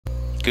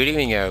Good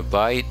evening,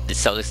 everybody.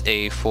 This is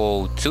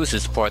A42. This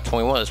is part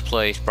 21. Let's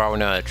play Spyro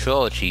Reignited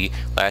Trilogy.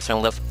 Last time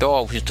we left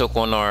off, we took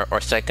on our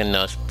second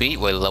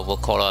Speedway level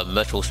called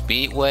Metro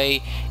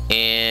Speedway,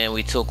 and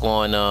we took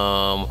on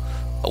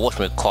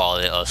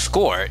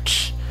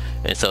Scorch.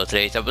 And so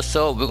today's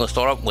episode, we're gonna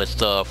start up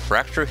with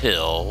Fracture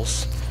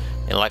Hills.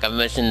 And like I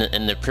mentioned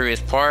in the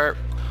previous part,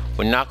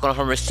 we're not gonna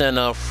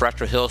 100%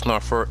 Fracture Hills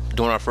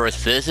during our first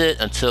visit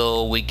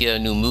until we get a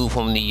new move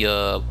from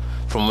the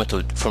from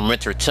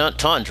Winter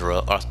Tundra,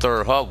 our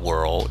third hub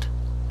world.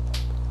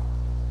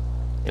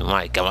 And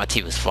my god, my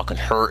teeth is fucking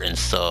hurting,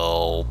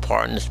 so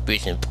pardon the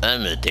speech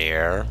impediment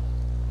there.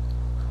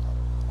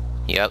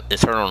 Yep,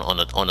 it's hurting on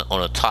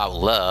the top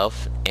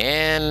left,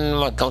 and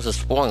my gums are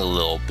spoiling a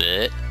little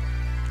bit.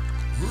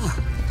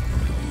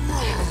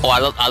 Oh, I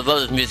love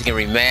this music and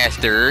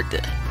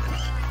remastered.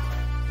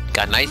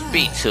 Got a nice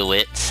beat to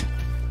it.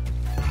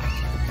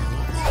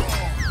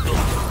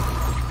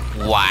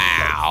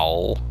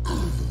 Wow.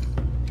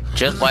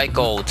 Just like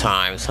old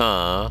times,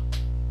 huh?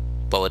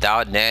 But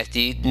without a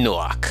nasty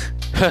Gnork.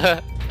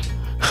 I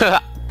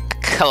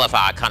love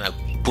how I kind of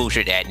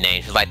butchered that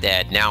name. Just like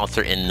that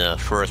announcer in the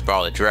first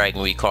Spyro the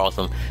Dragon, we call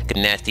him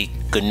Nasty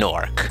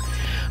Gnork.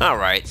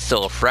 Alright,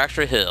 so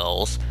Fracture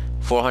Hills.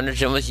 400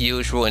 gems as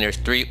usual, and there's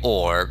 3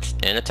 orbs,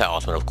 and a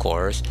talisman, of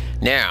course.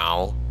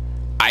 Now,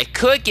 I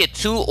could get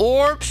 2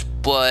 orbs,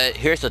 but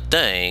here's the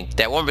thing.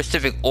 That one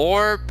specific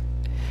orb,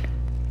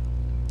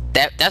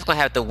 that's gonna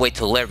have to wait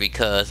till later,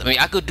 because I mean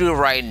I could do it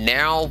right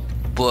now,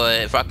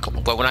 but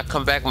when I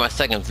come back on my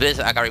second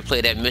visit, I gotta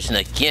replay that mission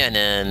again,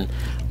 and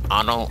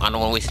I don't want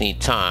to waste any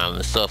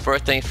time. So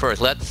first things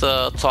first, let's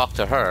talk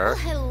to her. Oh,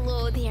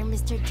 hello there,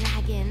 Mr.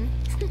 Dragon.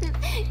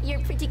 You're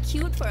pretty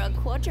cute for a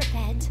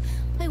quadruped.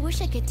 I wish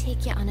I could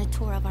take you on a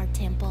tour of our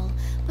temple,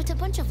 but a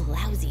bunch of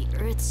lousy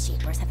earth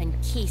shapers have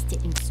encased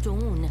it in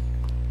stone.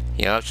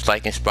 Yeah, just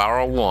like in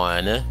Spyro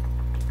 1.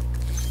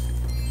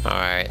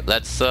 Alright,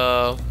 let's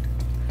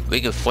we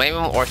can flame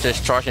him or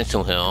discharge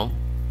into him.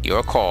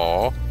 Your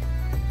call.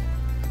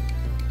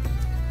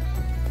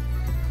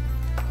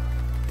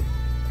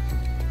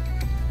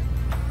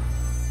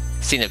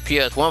 See, the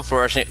PS1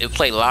 version, it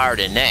played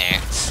louder than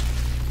that.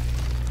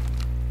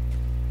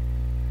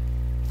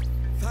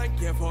 Thank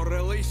you for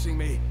releasing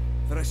me.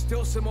 There are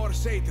still some more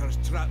satyrs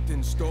trapped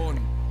in stone.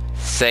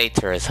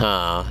 Satyrs,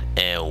 huh?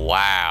 And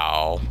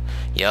wow.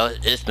 Yo,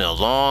 it's been a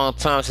long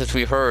time since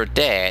we heard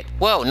that.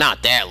 Well,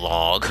 not that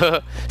long.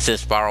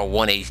 Since Spyro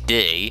 1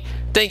 HD.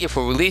 Thank you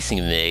for releasing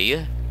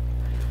me.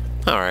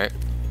 Alright.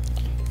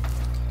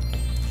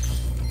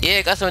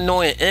 Yeah, got some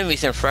annoying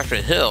enemies in Fracture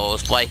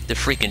Hills, like the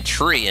freaking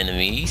tree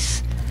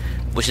enemies.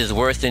 Which is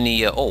worse than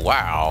the, oh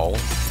wow.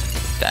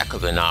 That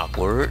could've been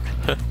awkward.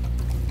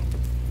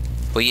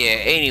 But yeah,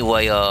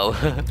 anyway,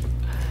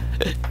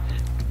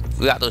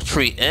 we got those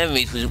tree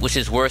enemies, which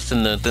is worse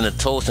than the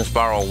toads in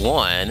Spyro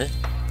 1.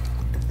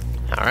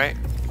 Alright.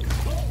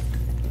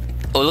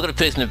 Oh, look at the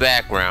pigs in the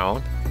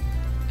background.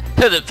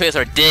 The pigs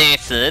are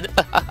dancing.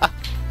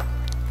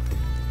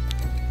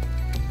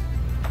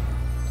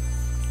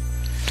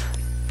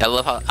 I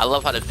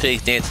love how the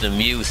pigs dance to the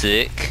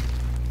music.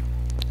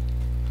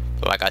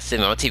 But like I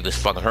said, my teeth was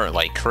fucking hurting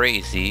like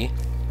crazy.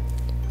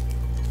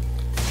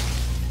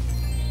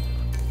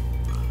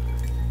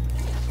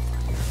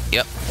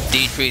 Yep,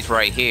 these trees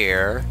right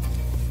here.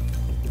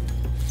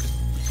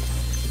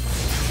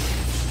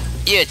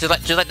 Yeah, just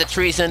like the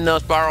trees in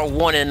Spyro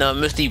 1 and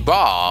Misty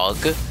Bog,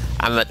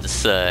 I meant to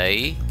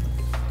say.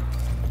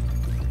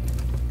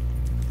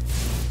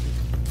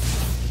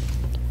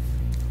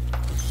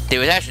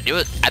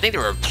 I think they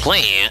were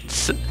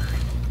plants.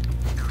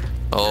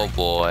 Oh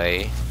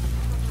boy.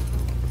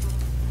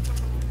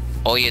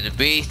 Oh yeah, the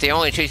bees, they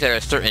only chase at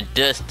a certain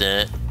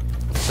distance,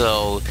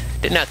 so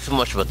they're not too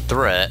much of a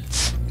threat.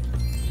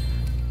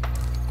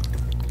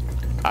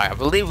 I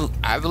believe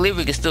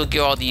we can still get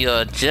all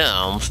the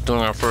gems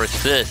during our first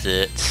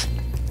visit,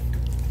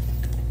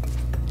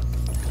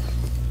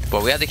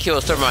 but we have to kill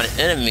a certain amount of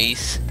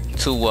enemies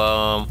to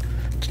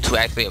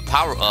activate a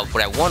power up for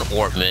that one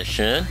orb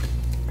mission.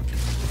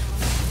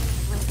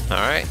 All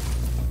right,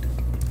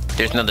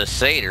 there's another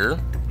satyr.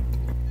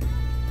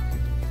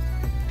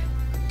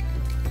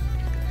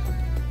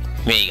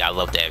 Man, I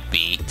love that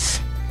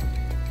beat.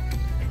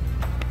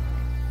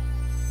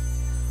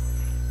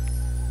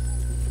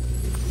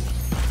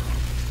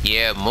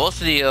 Yeah,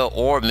 most of the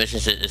orb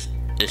missions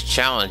is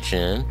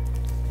challenging.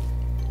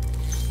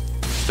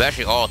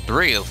 Especially all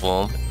 3 of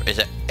them is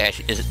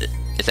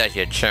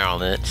actually a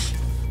challenge.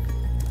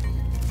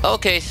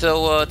 Okay,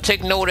 so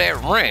take note of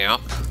that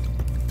ramp.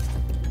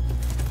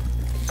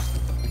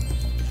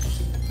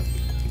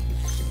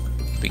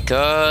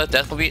 Because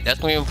that's gonna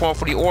be important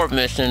for the orb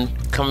mission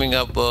coming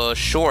up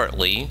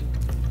shortly.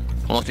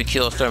 Once we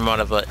kill a certain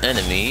amount of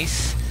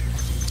enemies.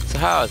 So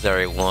how is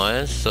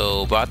everyone?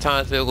 So by the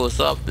time this video goes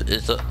up,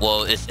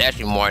 it's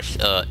actually March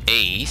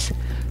 8th.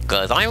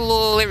 Cause I'm a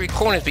little late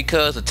recording this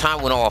because the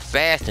time went all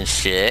fast and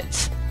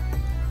shit.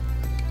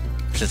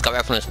 Just got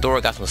back from the store,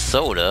 got some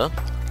soda.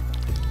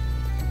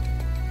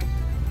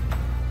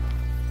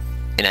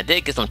 And I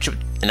did get some chip,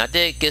 and I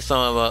did get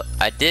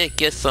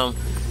some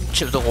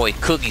Chips Ahoy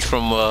cookies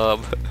from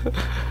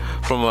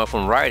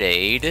from Rite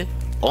Aid.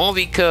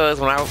 Only because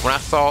when I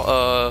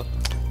saw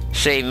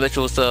Shay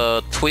Mitchell's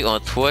tweet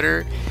on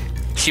Twitter,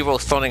 she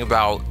wrote something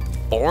about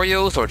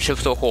Oreos or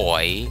Chips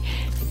Ahoy.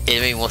 It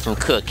made me want some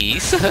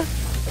cookies.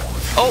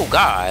 Oh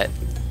God!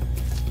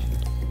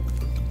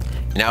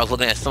 And I was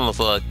looking at some of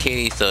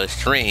Katie's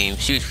stream.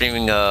 She was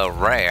streaming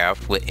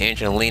Raft with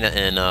Angelina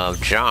and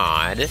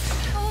John.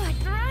 Oh, a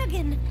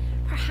dragon!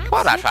 Perhaps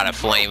Why'd I try to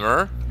flame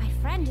her? My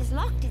friend is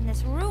locked in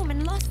this room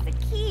and lost the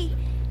key.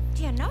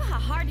 Do you know how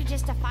hard it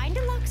is to find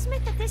a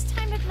locksmith at this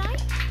time of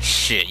night?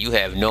 Shit, you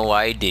have no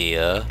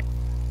idea.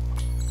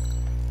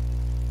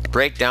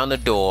 Break down the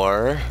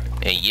door,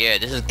 and yeah,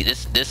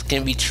 this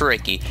can be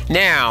tricky.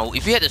 Now,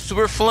 if you had the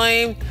super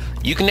flame,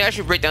 you can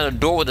actually break down the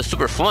door with a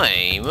super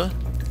flame.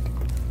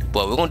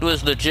 But we're gonna do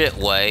this legit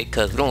way,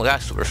 cause we don't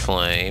got super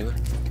flame.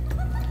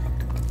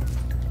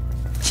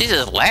 She's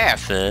just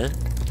laughing.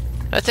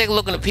 Let's take a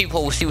look in the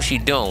peephole and see what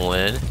she's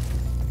doing.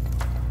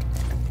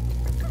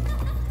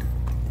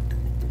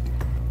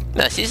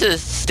 Nah, she's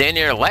just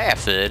standing there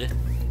laughing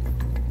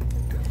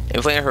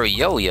and playing her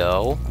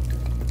yo-yo.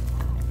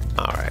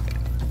 Alright.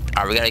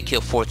 Alright, we gotta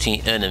kill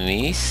 14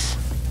 enemies.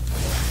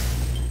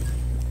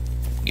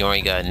 You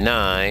only got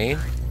 9.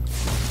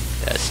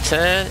 That's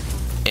 10.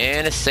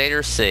 And a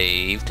satyr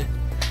saved.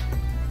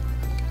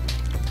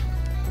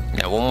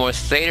 Now one more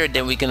satyr,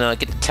 then we can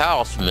get the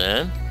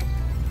talisman.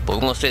 But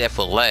we're gonna save that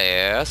for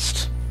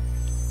last.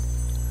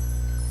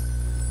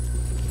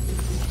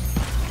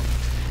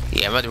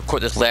 Yeah, I'm about to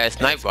record this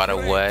last night, by the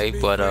way,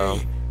 but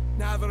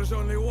now there's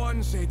only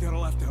one satyr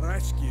left to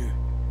rescue.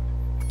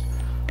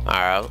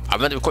 alright, I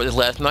meant to record this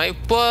last night,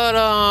 but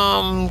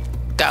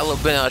got a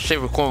little bit out of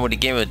shape recording with the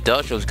Game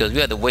Industrials because we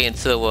had to wait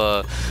until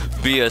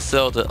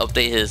BSL to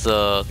update his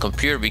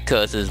computer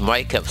because his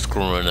mic kept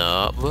screwing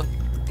up.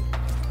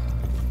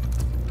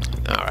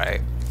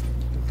 Alright.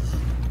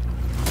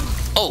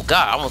 Oh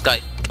God, I almost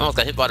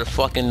got hit by the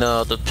fucking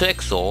the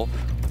pixel.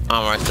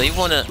 Alright, so you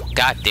wanna,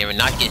 god damn it,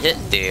 not get hit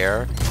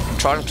there.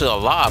 Charge him to the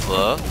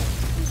lava.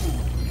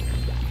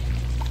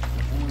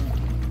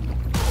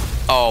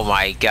 Oh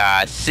my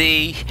God,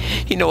 see?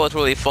 You know what's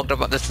really fucked up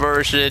about this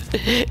version?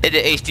 In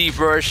the HD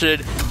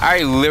version,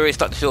 I literally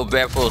start to feel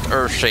bad for those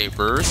Earth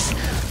Shapers.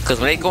 Cause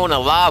when they go in the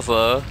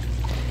lava,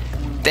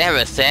 they have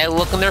a sad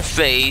look on their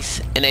face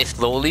and they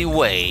slowly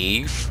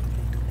wave.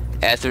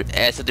 As if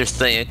they're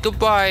saying,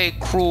 goodbye,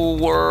 cruel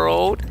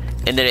world.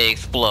 And then they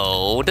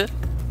explode.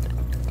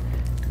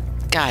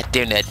 God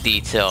damn that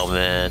detail,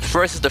 man.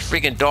 First is the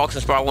freaking dogs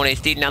in Spyro 1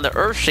 HD, now the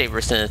Earth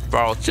Shapers in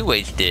Spyro 2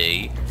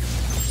 HD.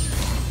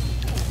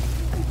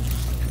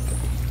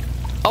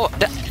 Oh,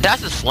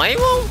 that's just flame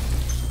them?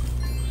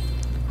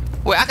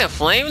 Wait, I can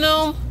flame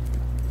them?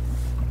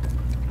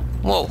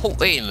 Whoa,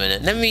 wait a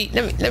minute. Let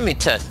me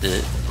test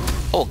it.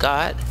 Oh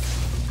God.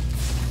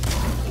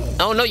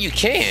 Oh no, you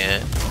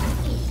can't.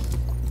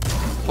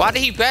 Why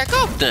did he back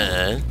up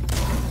then?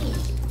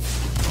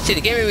 See,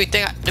 the game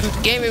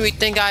made me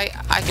think I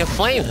can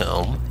flame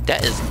him.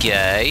 That is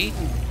gay.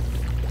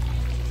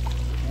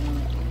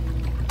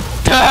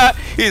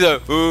 He's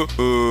like, ooh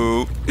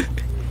ooh.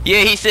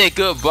 Yeah, he said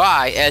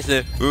goodbye as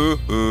in ooh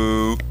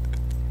ooh.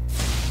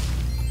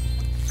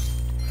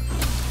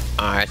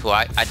 Alright, well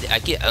I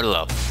get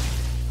look.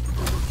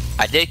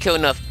 I did kill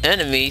enough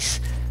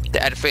enemies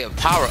to activate a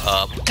power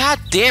up. God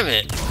damn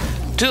it!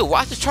 Dude,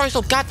 why is this charge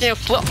so goddamn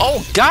slow?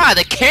 Oh God,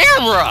 the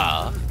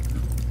camera!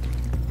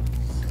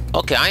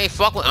 Okay, I ain't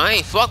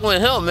fucking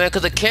with him, man,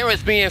 cause the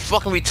camera's being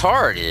fucking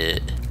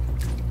retarded.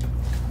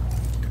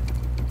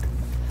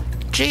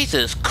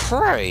 Jesus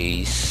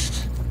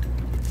Christ.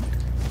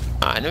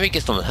 Alright, let me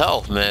get some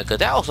health, man, cause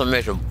that was some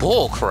major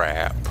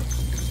bullcrap.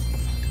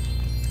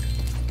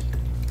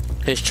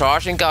 His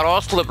charging got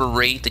all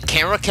slippery, the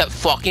camera kept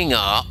fucking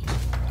up,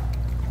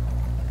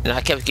 and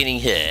I kept getting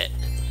hit.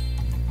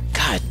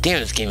 God damn,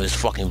 this game is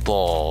fucking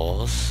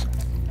balls.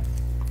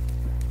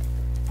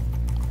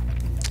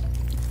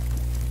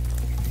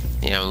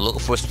 Yeah, I'm looking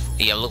for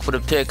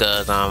the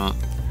pickers.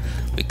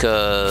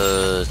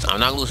 Because I'm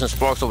not losing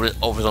sparks over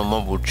some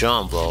mumbo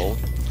jumbo.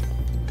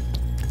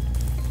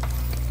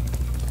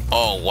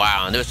 Oh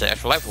wow, and there's an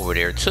extra life over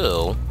there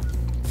too.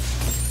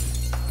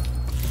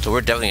 So we're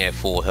definitely at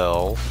full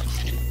health.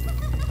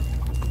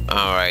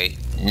 All right,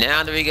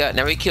 now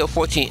we kill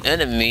 14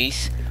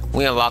 enemies.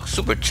 We unlock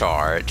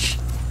supercharge.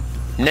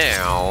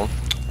 Now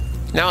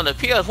in the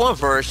PS1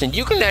 version,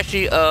 you can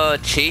actually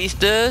chase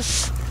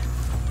this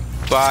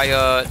by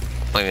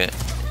wait a minute.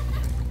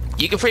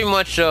 You can pretty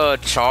much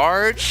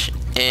charge,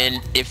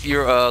 and if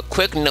you're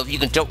quick enough, you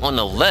can jump on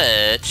the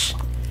ledge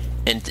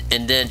and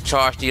then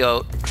charge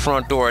the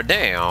front door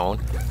down.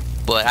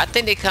 But I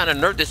think they kind of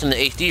nerfed this in the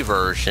HD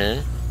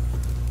version.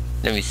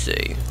 Let me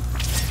see.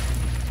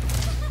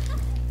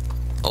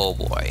 Oh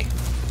boy.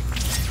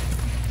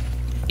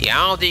 Yeah,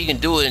 I don't think you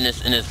can do it in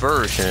this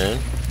version.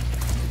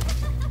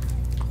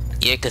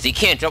 Yeah, because he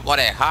can't jump all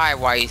that high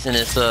while he's in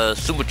his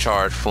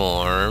supercharged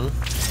form.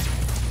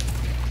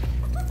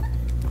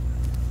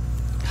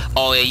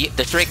 Oh yeah,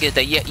 the trick is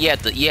that you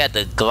have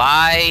to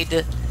glide,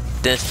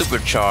 then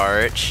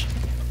supercharge.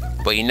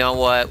 But you know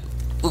what?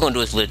 We're gonna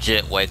do this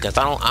legit way, cause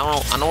I don't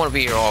want to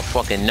be here all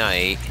fucking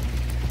night.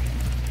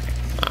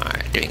 All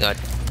right, there you go.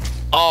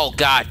 Oh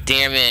god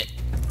damn it!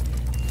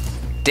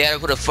 Dad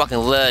put a fucking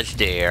ledge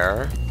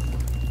there.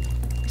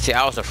 See,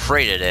 I was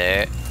afraid of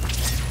that.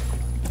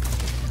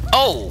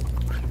 Oh!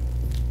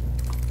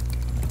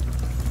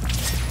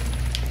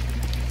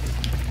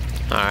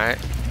 Alright.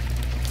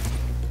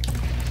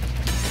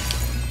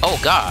 Oh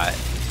god.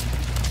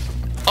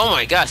 Oh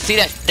my god, see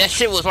that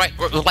shit was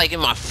like in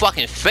my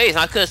fucking face.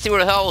 I couldn't see where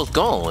the hell I was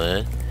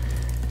going.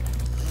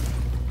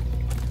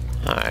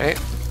 Alright.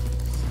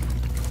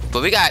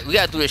 But we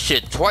gotta do this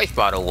shit twice,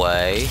 by the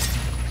way.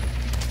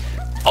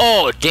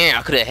 Oh damn,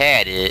 I could have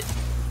had it.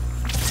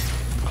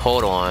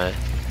 Hold on.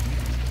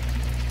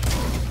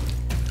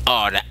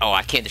 Oh,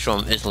 I can't destroy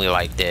him instantly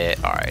like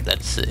that. Alright,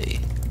 let's see.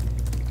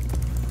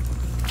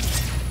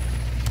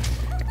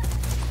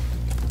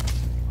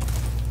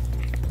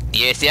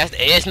 Yeah, see,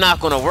 it's not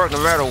gonna work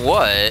no matter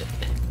what.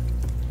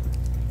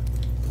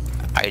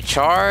 I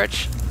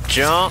charge,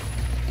 jump.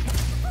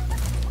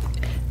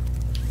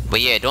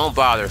 But yeah, don't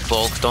bother,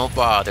 folks. Don't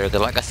bother.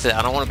 Cause like I said,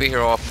 I don't want to be here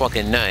all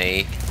fucking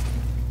night.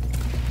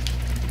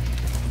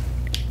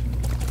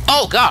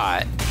 Oh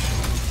god.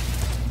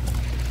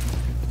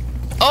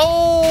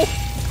 Oh.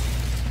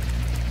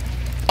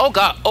 Oh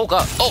god. Oh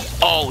god.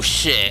 Oh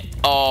shit.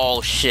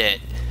 Oh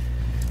shit.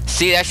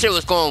 See, that shit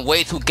was going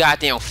way too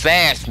goddamn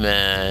fast,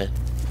 man.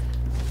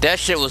 That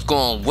shit was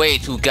going way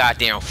too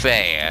goddamn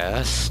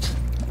fast.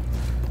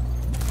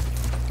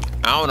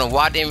 I don't know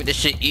why they made this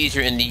shit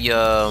easier in the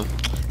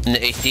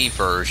HD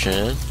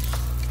version.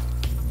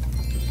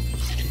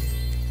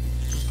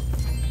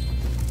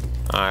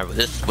 Alright,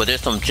 but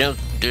there's some gems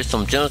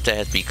that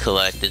has to be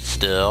collected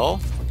still.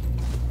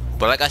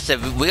 But like I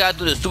said, we gotta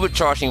do the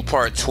supercharging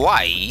part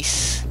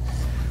twice.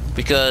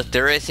 Because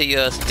there is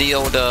a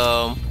steel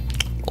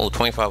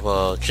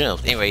 25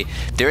 gems. Anyway,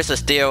 there is a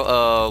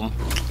steel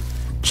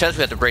chest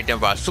we have to break down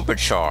by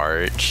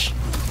supercharge.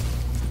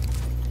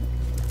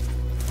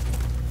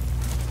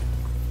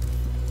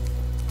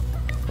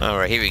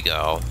 Alright, here we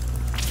go.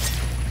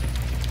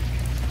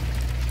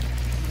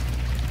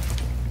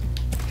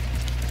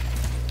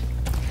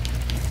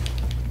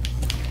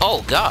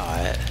 Oh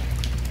god.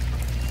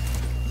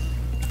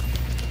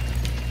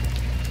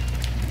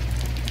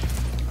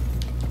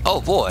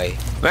 Oh boy.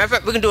 Matter of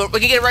fact, we can do it.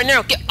 We can get it right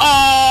now.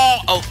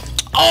 Oh,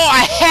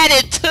 I had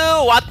it too.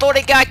 I thought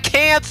it got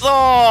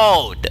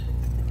canceled.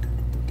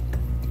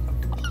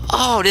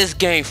 Oh, this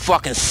game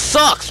fucking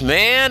sucks,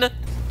 man.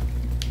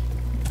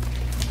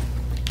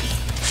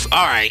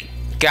 Alright,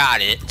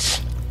 got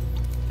it.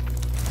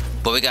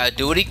 But we gotta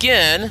do it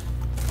again.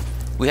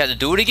 We have to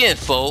do it again,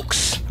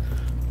 folks.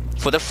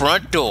 For the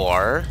front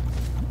door.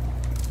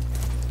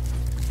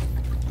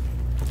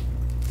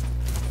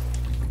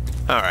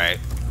 Alright.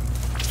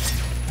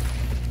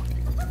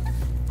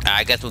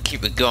 I guess we'll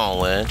keep it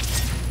going.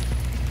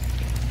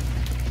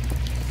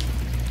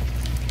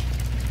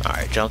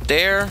 Alright, jump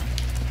there.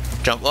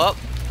 Jump up.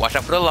 Watch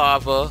out for the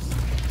lava.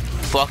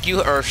 Fuck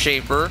you, Earth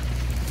Shaper.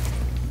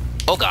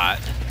 Oh god.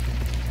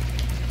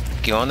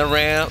 Get on the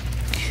ramp.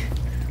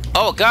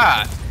 Oh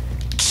god.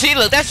 See,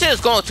 look, that shit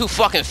is going too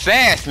fucking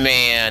fast,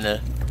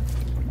 man.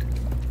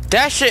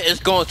 That shit is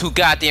going too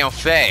goddamn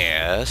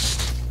fast.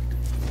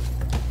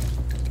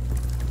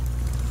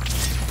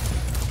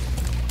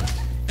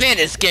 Man,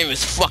 this game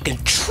is fucking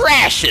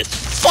trash as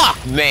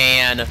fuck,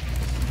 man.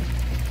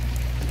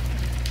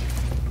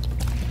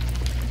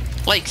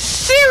 Like,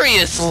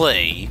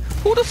 seriously?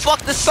 Who the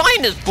fuck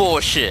designed this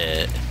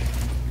bullshit?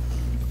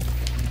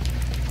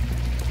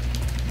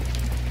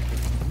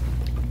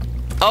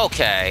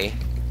 Okay.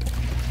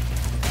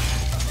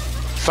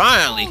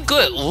 Finally,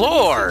 good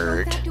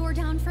lord. That door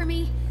down for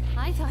me.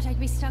 I thought I'd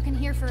be stuck in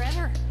here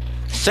forever.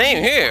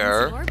 Same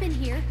here.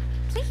 Here.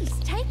 Please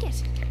take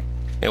it.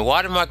 And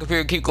why did my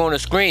computer keep going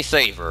to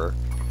screensaver?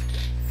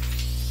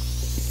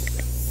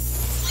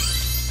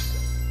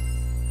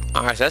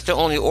 Alright, so that's the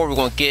only orb we're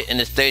gonna get in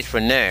this stage for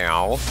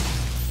now.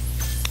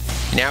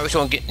 Now we're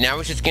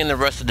just getting the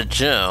rest of the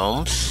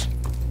gems.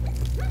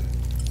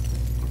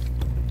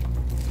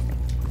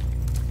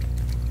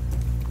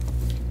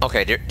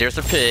 Okay, there's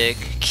a pig.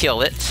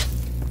 Kill it.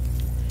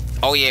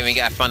 Oh yeah, we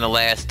gotta find the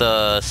last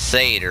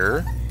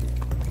satyr.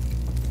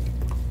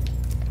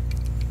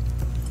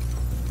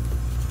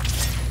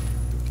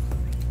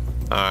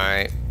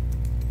 Alright.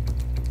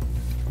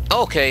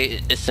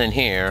 Okay, it's in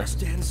here.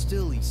 Stand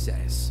still, he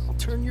says. I'll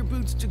turn your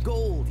boots to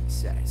gold, he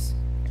says.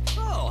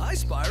 Oh, hi,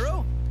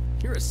 Spyro.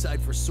 You're a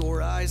sight for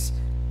sore eyes.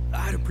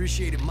 I'd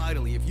appreciate it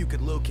mightily if you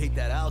could locate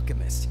that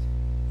alchemist.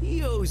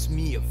 He owes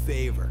me a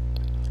favor.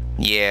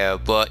 Yeah,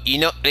 but you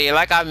know,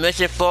 like I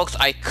mentioned, folks,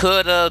 I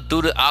could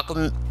do the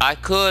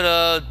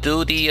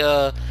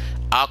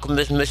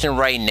alchemist mission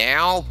right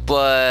now,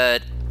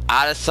 but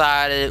I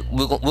decided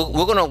we're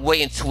gonna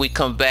wait until we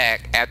come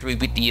back after we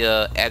beat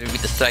the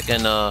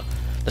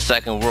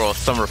second world,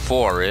 Summer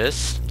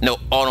Forest. No,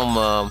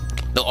 Autumn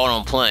the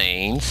autumn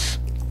plains.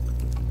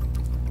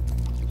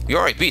 We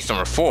already beat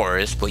Summer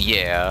Forest, but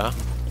yeah.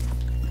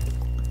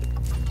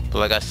 But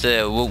like I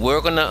said,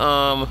 we're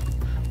gonna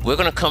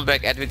come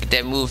back after we get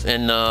that move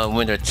in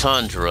Winter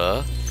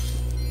Tundra.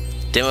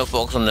 Then we'll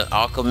focus on the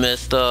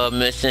Alchemist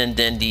mission,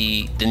 then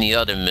the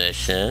other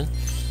mission.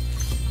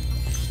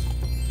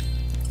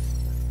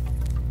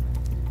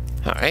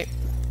 Alright.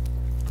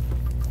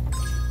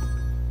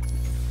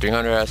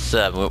 300 out of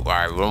 7.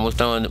 Alright, we're almost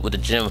done with the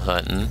gem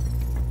hunting.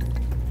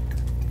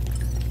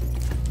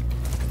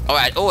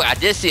 Alright, oh, I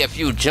did see a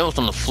few gems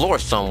on the floor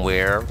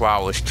somewhere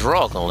while I was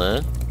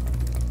struggling.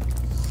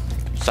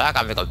 So I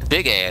gotta make a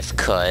big ass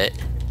cut.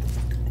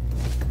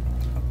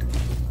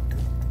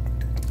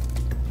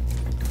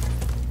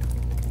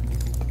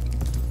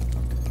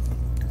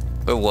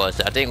 Where was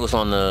it? I think it was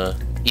on the...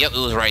 Yep, it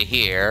was right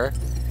here.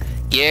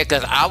 Yeah,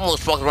 because I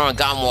almost fucked around and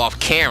got him off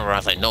camera. I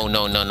was like, no,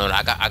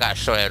 I gotta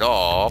shut it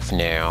off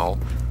now.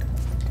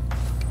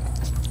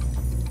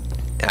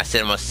 And I said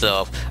to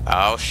myself,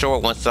 I'll show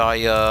it once I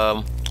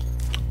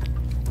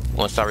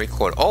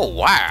record. Oh,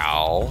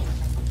 wow.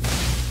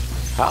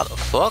 How the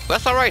fuck?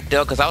 That's alright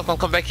though, because I was gonna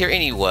come back here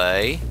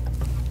anyway.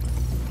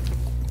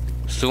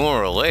 Sooner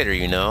or later,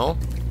 you know.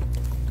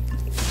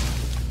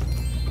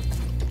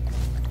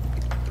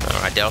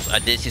 Alright, I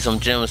did see some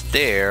gems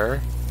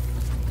there.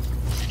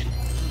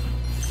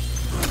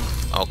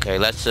 Okay,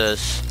 let's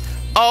just...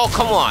 Oh,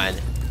 come on!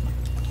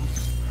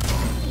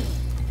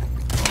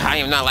 I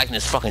am not liking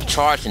this fucking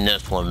charge in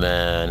this one,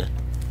 man.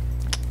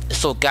 It's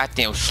so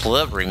goddamn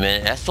slippery,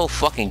 man. That's so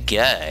fucking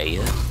gay.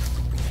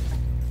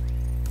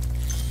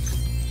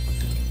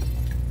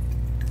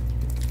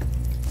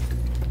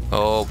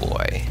 Oh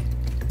boy.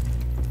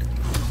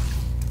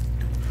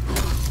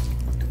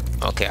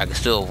 Okay, I can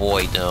still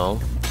avoid them.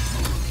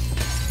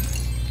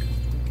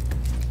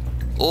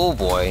 Oh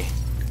boy.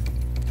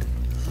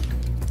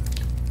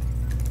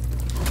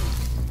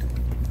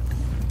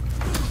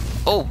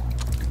 Oh.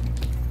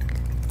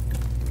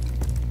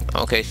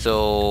 Okay,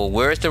 so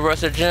where's the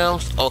rest of the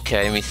gems?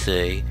 Okay, let me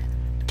see.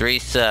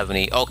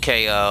 370.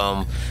 Okay,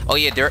 oh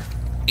yeah,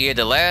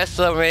 the last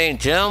remaining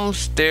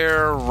gems,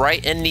 they're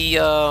right in the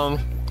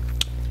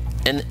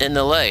in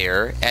the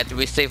layer after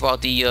we save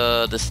out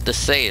the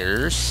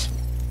satyrs.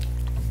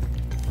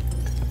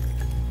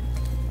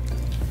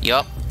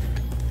 Yup.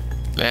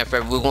 Matter of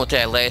fact, we're going to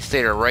that last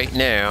satyr right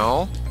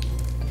now.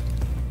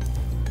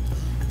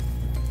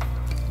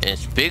 And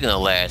speaking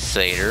of last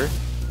satyr,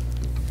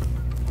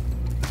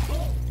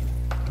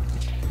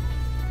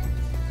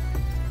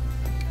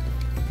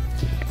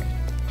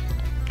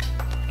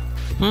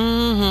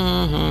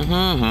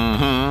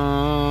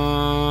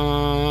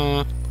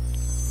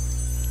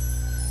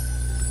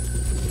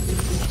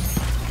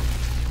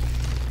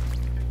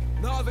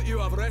 Now that you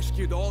have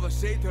rescued all the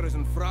satyrs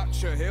in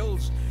Fracture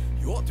Hills,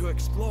 you ought to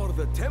explore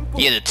the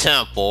temple. yeah, the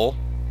temple.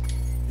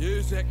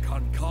 Music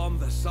can calm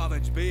the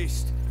savage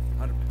beast,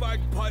 and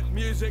bagpipe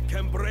music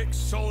can break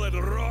solid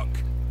rock.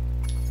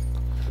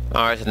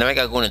 Alright, so now we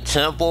gotta go in the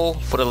temple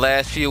for the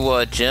last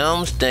few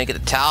gems, then get the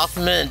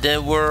talisman, and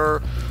then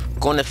we're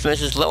going to finish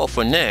this level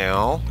for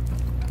now.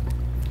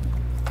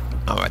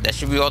 Alright, that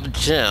should be all the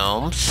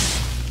gems.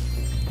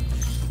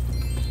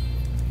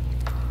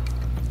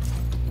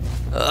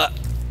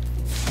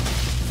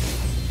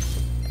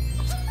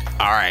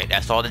 Alright,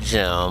 that's all the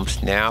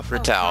gems. Now for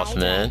the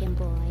talisman. Hi, Dragon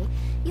Boy.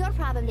 You're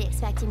probably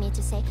expecting me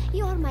to say,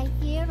 "You're my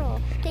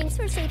hero. Thanks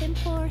for saving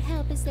poor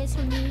helpless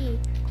little me."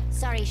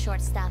 Sorry,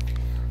 short stuff.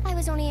 I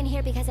was only in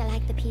here because I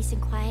like the peace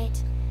and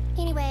quiet.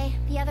 Anyway,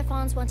 the other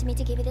fawns wanted me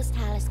to give you this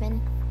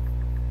talisman.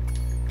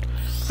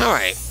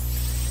 Alright.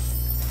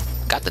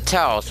 Got the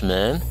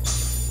talisman.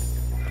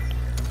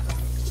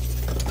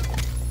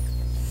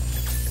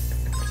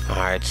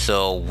 Alright,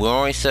 so we're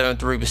only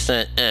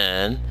 73%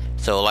 in.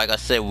 So like I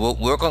said,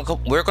 we're gonna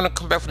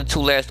come back for the two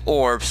last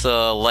orbs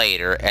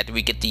later after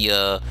we get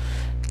the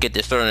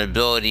certain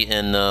ability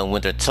in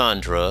Winter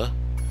Tundra.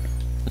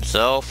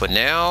 So for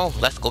now,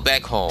 let's go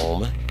back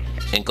home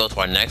and go to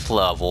our next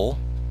level.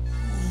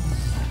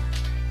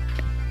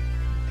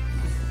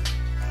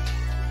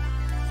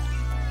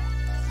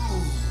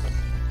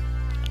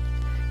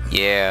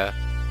 Yeah.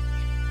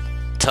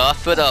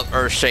 Tough it up,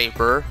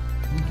 Earthshaper.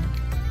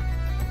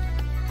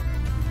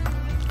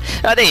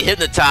 Oh, they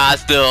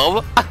hypnotized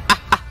them.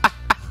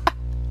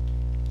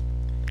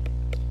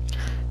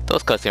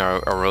 Those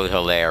cutscenes are really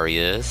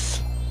hilarious.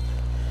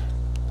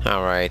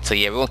 Alright, so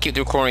yeah, we're gonna keep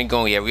the recording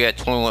going. Yeah, we had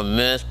 21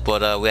 minutes,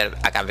 but I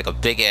gotta make a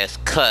big ass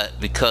cut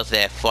because of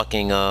that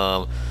fucking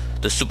the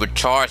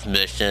supercharged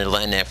mission,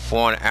 letting that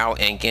fawn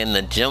out and getting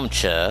the gem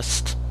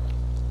chest.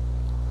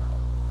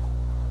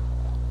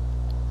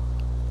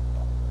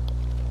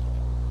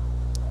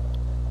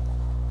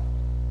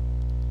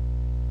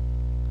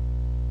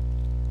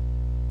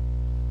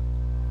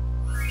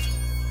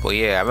 Well,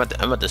 yeah, I'm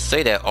about to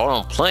say that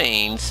Autumn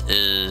Plains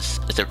is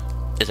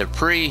a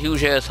pretty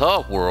huge ass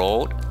hub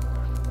world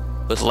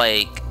with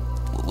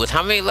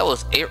how many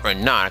levels? 8 or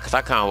 9? Because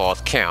I kind of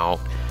lost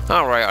count.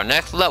 All right, our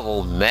next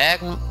level,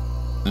 Magma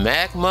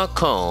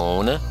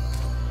Cone.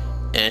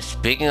 And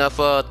speaking of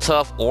a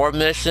tough ore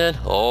mission,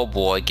 oh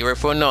boy, get ready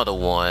for another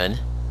one.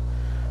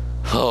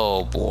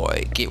 Oh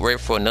boy, get ready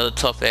for another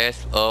tough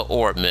ass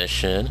ore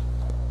mission.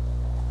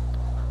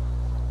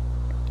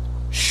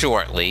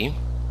 Shortly.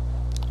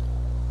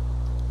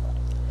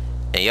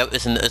 And yep,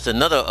 it's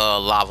another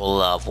lava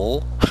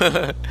level.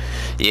 Yeah,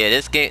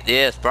 this game,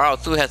 yeah,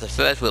 Spyro 2 has a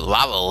fetish with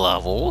lava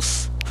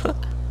levels.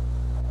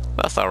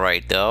 That's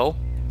alright though.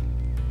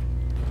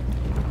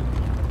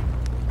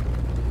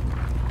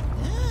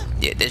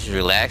 Yeah, this is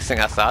relaxing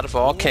outside the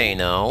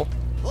volcano.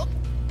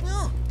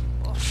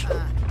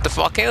 The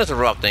volcano's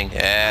erupting.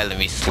 Let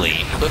me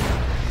sleep.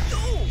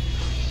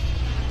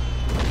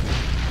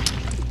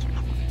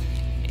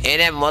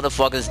 And that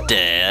motherfucker's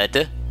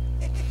dead.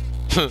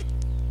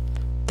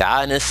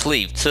 Died in his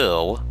sleep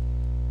too.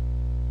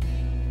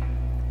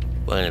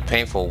 But in a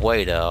painful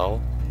way though.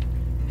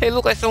 Hey,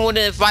 look like someone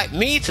didn't invite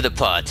me to the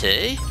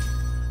party.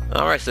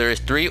 Alright, so there's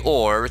 3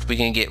 orbs we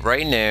can get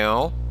right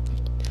now.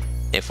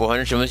 And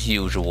 400 gems as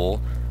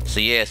usual. So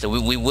yeah, so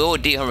we will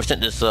indeed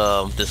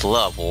 100% this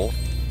level.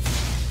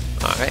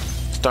 Alright,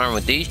 starting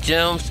with these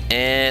gems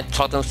and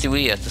talk to him, see what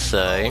he has to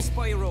say. Oh,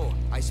 Spyro,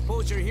 I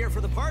suppose you're here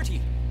for the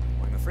party.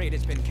 I'm afraid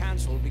it's been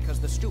cancelled because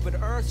the stupid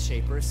Earth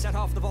Shapers set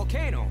off the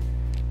volcano.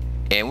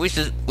 And we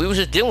was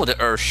just dealing with the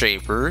Earth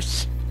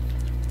Shapers.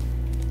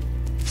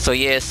 So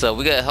yeah, so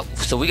we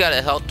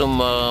gotta help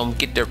them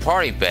get their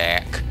party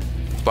back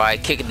by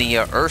kicking the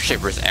Earth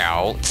Shapers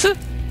out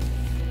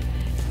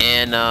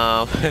and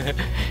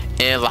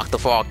and lock the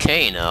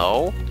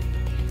volcano.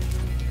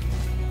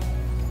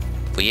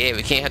 But yeah,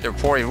 we can't have their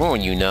party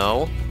ruined, you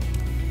know.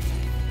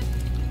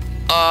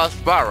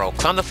 Spyro,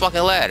 climb the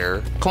fucking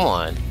ladder. Come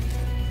on.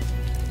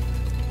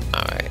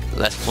 Alright,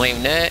 let's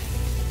flame that.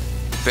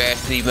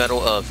 Fast the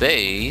metal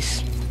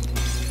vase.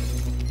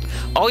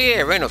 Oh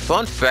yeah, random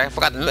fun fact. I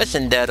forgot to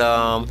mention that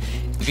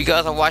if you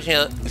guys are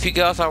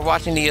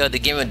watching the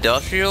Game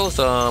Industrials,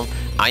 I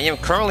am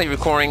currently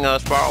recording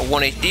Spyro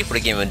 1 HD for the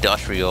Game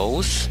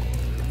Industrials.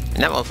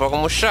 And that motherfucker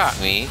almost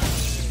shot me.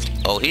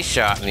 Oh, he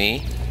shot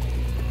me.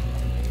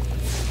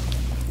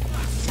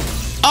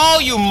 Oh,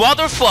 you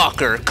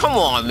motherfucker! Come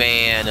on,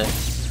 man.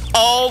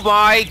 Oh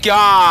my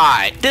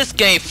god! This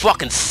game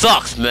fucking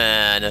sucks,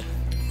 man.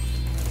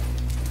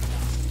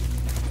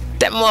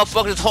 That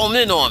motherfucker just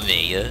holding in on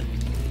me.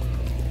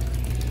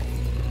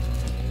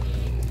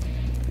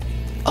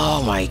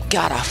 Oh my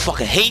god, I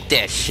fucking hate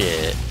that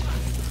shit.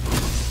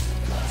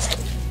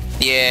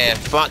 Yeah,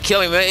 kill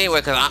me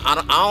anyway, cause I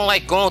don't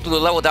like going through the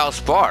level without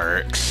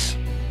sparks.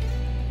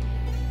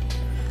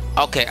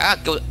 Okay, I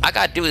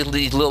gotta deal with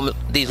these little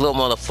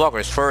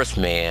motherfuckers first,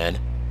 man.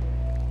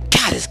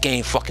 God, this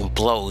game fucking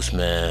blows,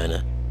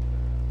 man.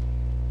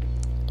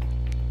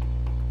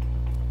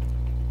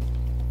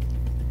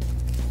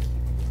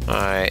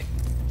 Alright.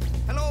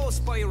 Hello,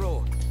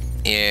 Spyro.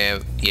 Yeah.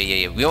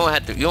 You don't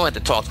have to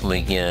talk to me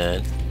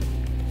again.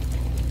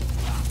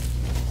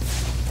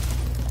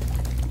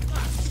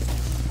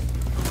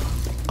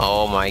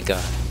 Oh my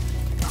god.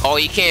 Oh,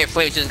 you can't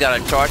flame, you just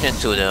gotta charge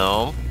into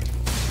them.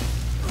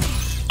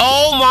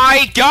 Oh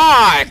my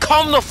god!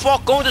 Come the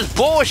fuck on with this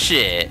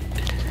bullshit!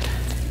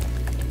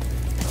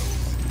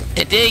 And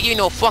they didn't give me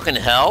no fucking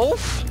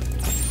health?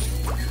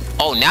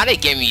 Oh, now they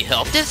gave me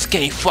health. This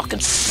game fucking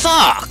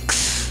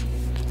sucks!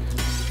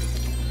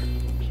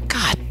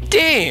 God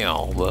damn!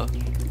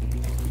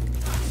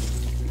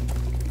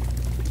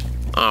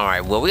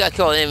 Alright, well we gotta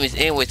kill all the enemies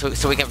anyway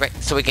so we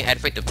can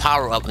activate the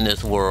power up in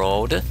this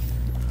world.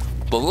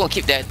 But we're gonna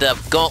keep that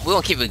stuff going. We're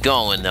gonna keep it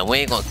going though. We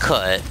ain't gonna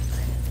cut.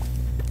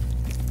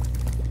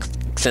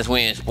 Since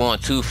we ain't going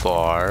too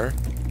far.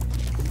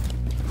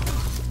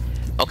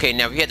 Okay,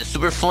 now if you had the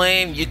super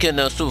flame, you can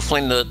super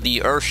flame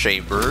the Earth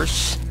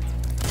Shapers.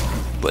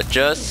 But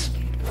just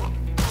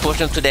push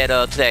them to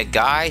that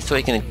guy so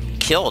he can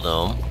kill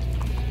them.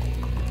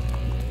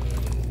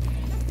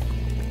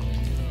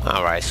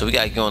 Alright, so we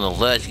gotta go on the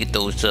ledge to get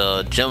those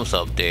gems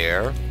up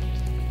there.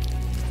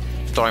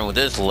 Starting with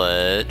this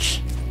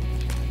ledge.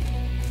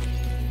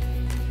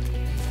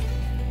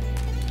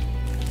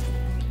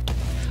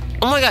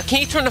 Oh my god, can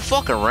you turn the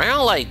fuck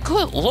around? Like,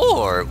 good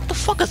lord, what the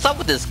fuck is up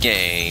with this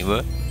game?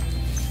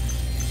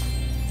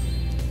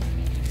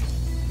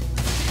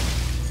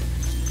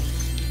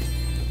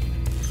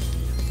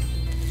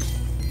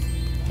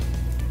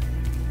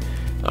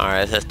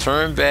 Alright, let's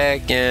turn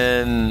back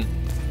and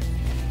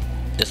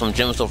there's some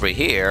gems over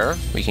here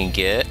we can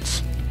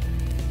get.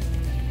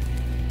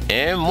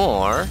 And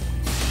more.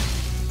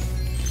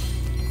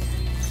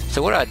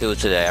 So what did I do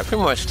today? I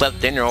pretty much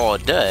slept in there all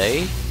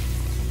day.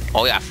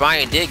 Oh yeah, I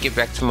finally did get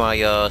back to my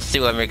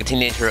Serial American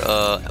Teenager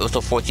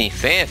episode 14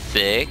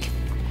 fanfic,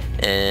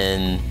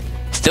 and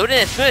still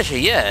didn't finish it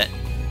yet.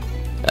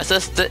 Let's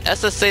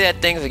just say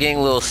that things are getting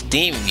a little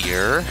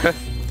steamier.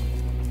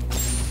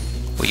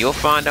 Well, you'll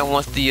find out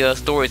once the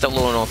story is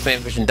uploaded on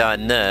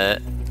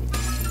fanfiction.net.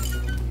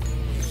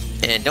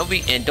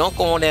 And don't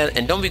go on that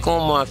and don't be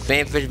going on my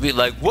fanfiction and be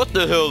like, what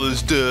the hell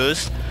is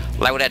this?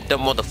 Like what that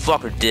dumb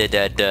motherfucker did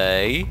that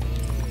day.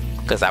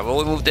 Cause I will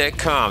remove that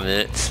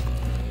comment.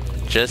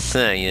 Just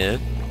saying.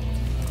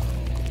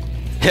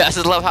 Yeah, I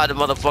just love how the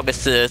motherfucker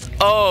says,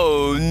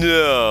 "Oh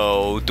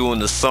no," doing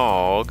the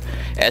song,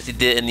 as he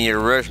did in the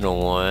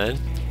original one.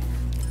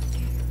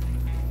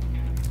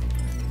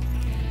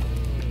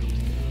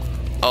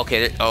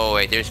 Okay, oh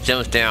wait, there's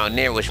gems down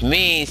there, which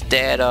means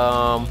that,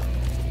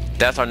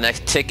 that's our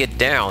next ticket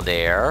down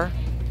there.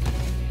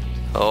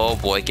 Oh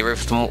boy, get ready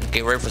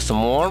for some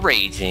more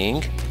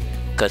raging.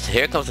 Cause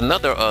here comes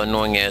another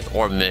annoying ass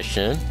orb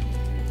mission.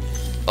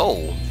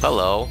 Oh,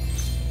 hello.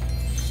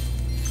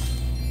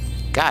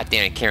 God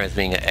damn, Karen's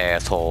being an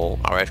asshole.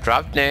 Alright, let's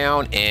drop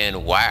down,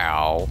 and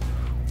wow,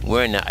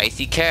 we're in the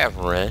icy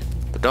cavern.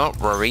 But don't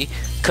worry,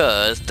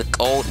 cause the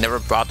cold never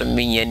bothered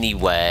me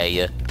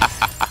anyway.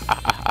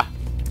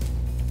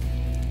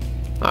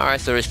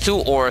 Alright, so there's 2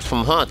 orbs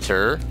from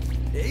Hunter.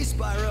 Hey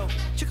Spyro,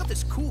 check out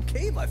this cool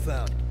cave I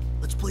found.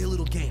 Let's play a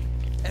little game.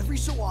 Every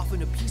so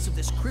often a piece of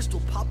this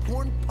crystal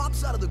popcorn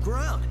pops out of the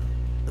ground.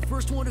 The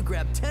first one to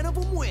grab 10 of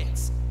them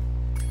wins.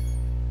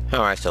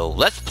 Alright, so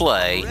let's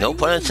play, no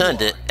pun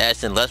intended,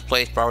 as in let's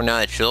play Spyro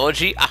Reignited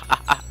Trilogy.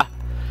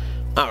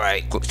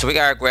 Alright, so we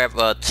gotta grab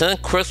 10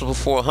 crystals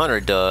before Hunter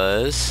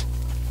does.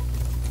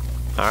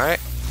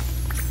 Alright.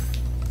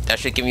 That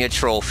should give me a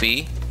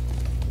trophy.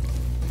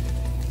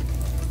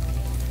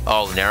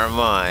 Oh, never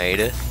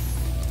mind.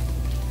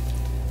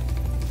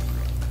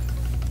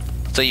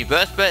 So your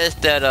best bet is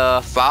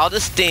that follow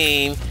the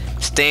steam,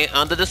 stay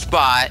under the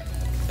spot,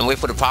 and wait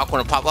for the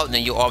popcorn to pop up, and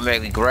then you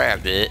automatically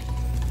grab it.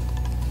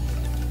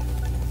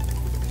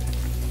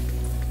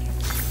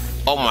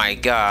 Oh my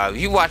god,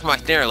 if you watch my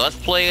standard let's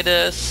play of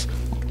this,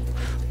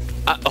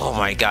 oh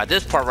my god,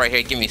 this part right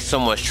here give me so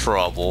much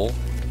trouble.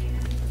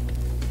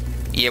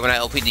 Yeah, when I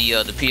LP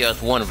the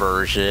PS1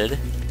 version.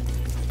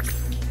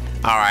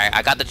 Alright,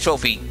 I got the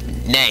trophy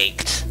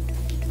naked.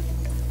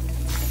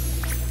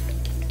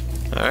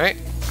 Alright.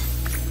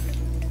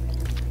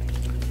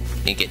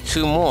 And get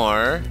 2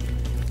 more.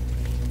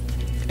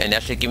 And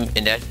that should give me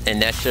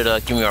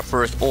give me our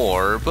first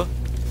orb.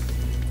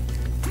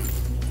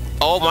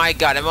 Oh my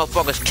god, that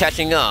motherfucker's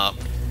catching up.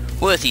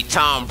 What is he,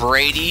 Tom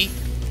Brady?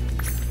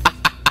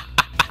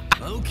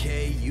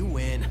 Okay, you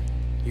win.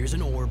 Here's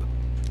an orb.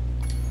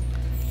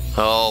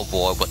 Oh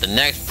boy, but the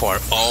next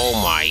part, oh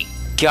my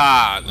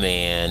god,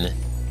 man.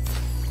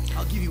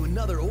 I'll give you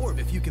another orb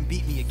if you can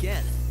beat me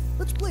again.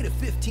 Let's play to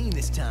 15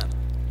 this time.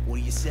 What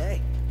do you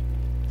say?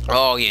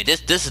 Oh yeah,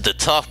 this is the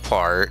tough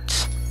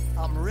part.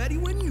 I'm ready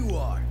when you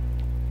are.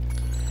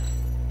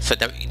 So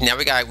now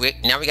we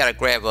gotta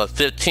grab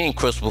 15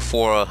 crystals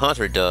before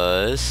Hunter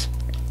does.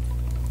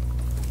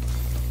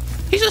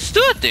 He just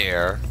stood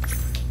there.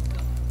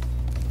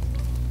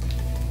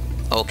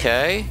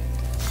 Okay.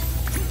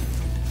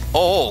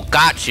 Oh,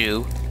 got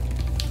you.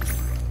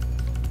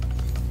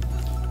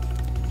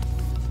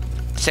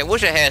 Say,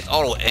 wish I had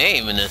auto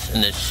aim in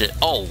this shit.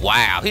 Oh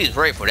wow, he's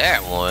ready for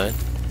that one.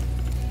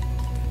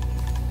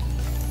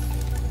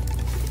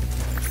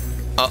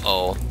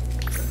 Uh-oh.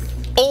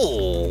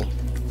 Oh,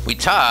 we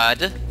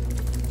tied.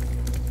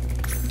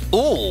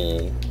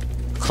 Ooh,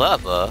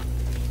 clever.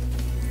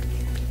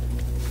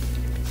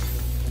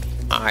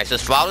 Alright, so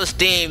just follow the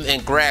steam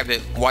and grab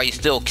it while you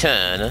still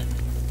can.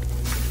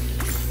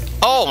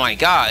 Oh my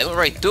god, it went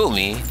right through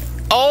me.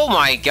 Oh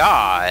my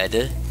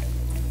god.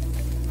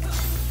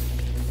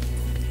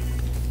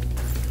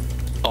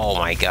 Oh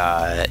my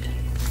god.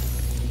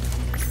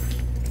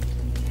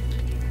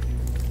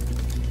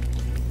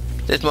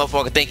 This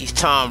motherfucker think he's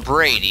Tom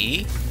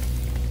Brady.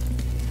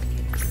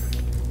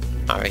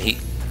 Alright, he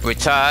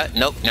retired.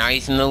 Nope, now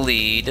he's in the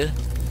lead.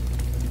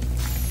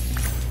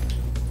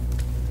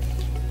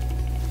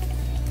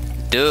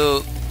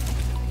 Dude.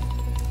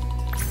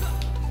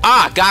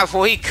 Ah, got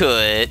before he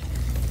could.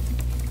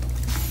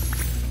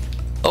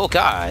 Oh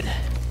god.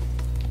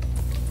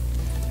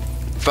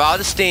 Follow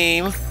the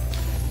steam.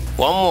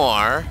 One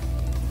more.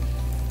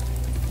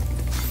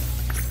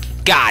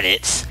 Got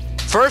it.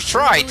 First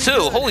try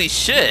too. Holy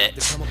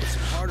shit.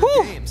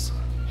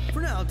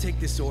 For now, I'll take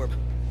this orb.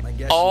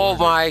 Oh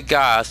my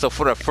god. So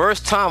for the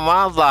first time in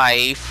my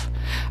life,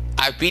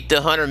 I beat the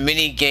 100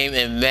 minigame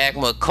in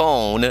Magma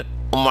Cone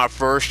on my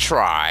first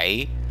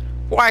try.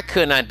 Why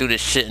couldn't I do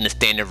this shit in the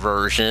standard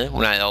version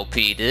when I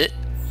LP'd it?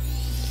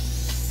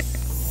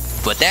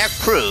 But that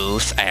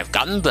proves I have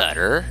gotten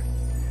better.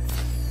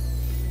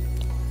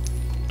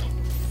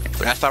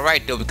 But that's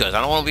alright though, because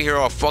I don't want to be here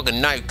all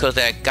fucking night because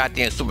of that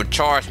goddamn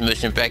supercharged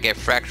mission back at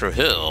Fracture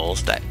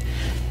Hills. That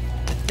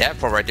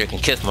part right there can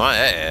kiss my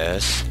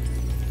ass.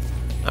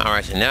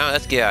 Alright, so now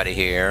let's get out of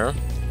here.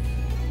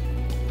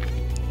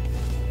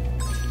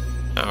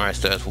 Alright,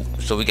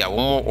 so we got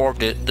one more orb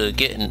to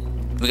get in.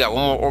 We got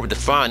one more orb to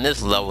find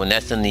this level, and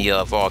that's in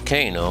the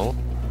volcano.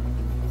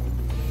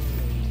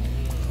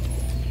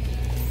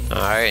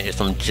 Alright, here's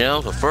some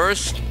gems. But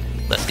first,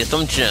 let's get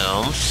some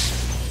gems.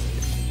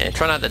 And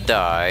try not to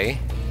die.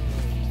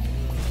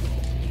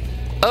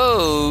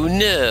 Oh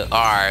no!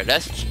 Alright,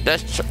 let's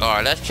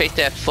chase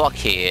that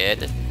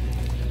fuckhead.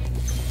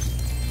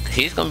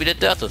 He's gonna be the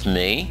death of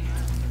me.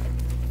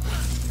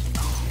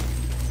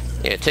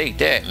 Yeah, take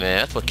that, man.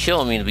 That's what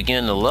killed me in the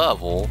beginning of the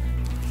level.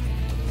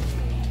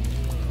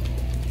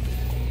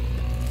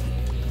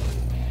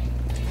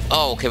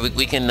 Oh, okay,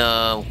 we can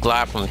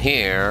glide from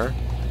here.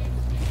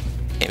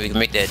 And we can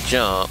make that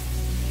jump.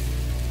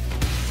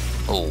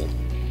 Oh.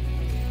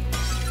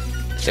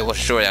 So I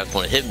wasn't sure that was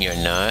going to hit me or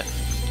not.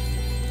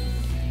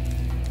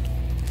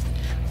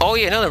 Oh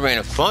yeah, another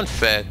random fun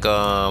fact.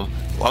 Well,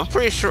 I'm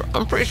pretty sure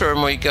most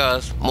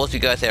of you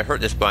guys have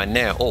heard this by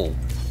now. Oh,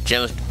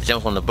 gems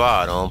on the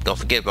bottom. Don't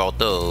forget about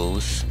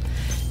those.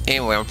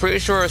 Anyway, I'm pretty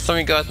sure some of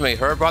you guys may have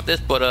heard about this,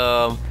 but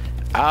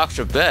Alex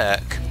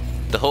Trebek,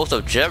 the host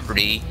of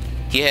Jeopardy,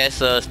 he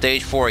has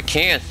stage 4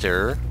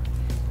 cancer,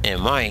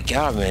 and my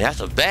God, man, that's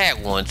a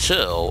bad one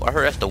too. I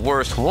heard that's the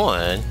worst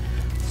one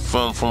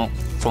from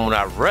what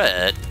I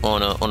read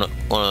on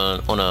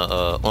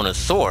a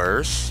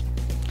source.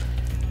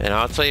 And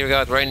I'll tell you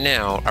guys right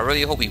now, I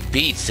really hope he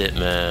beats it,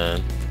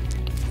 man.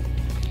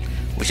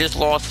 We just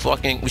lost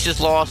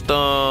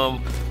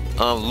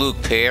Luke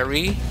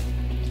Perry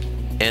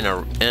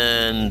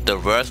and the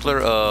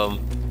wrestler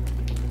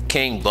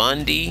King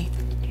Bundy.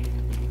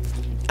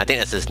 I think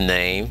that's his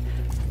name.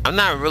 I'm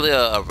not really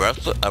a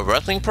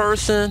wrestling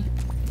person.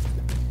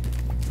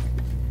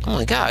 Oh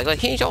my God, like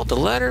he ain't out the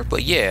letter,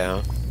 but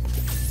yeah.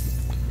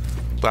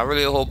 But I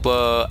really hope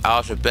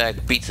Alex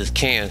Trebek beats his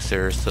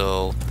cancer,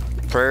 so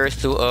prayers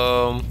to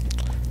Alex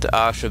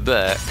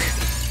Trebek.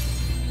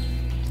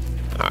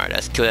 Alright,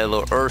 let's kill that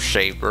little Earth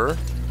Shaper.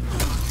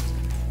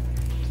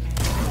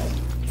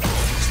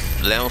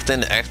 Let him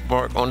stand the X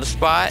mark on the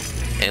spot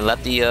and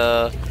let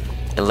the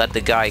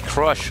guy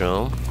crush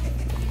him.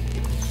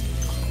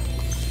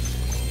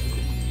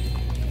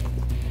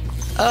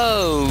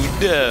 Oh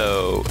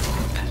no!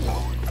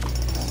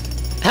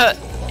 Huh!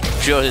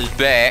 Show his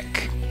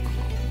back.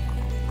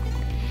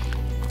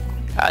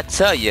 I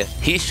tell you,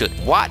 he should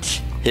watch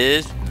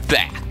his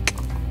back.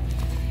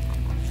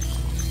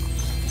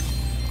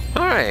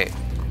 Alright.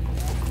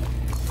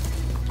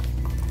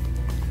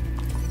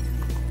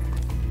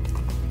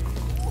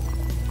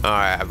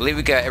 Alright, I believe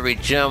we got every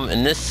gem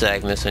in this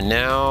segment, so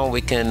now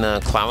we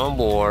can climb on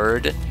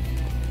board.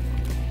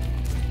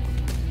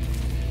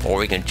 Or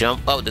we can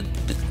jump up to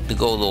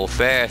go a little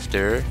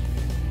faster.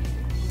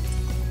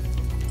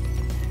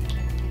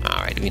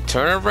 Alright, let me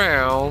turn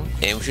around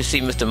and we should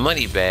see Mr.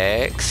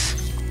 Moneybags.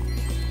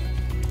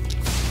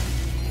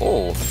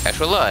 Oh,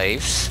 extra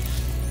lives.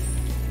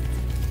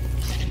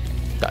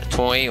 Got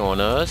 20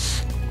 on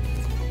us.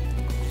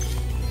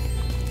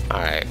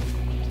 Alright.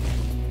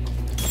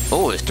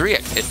 Oh, it's three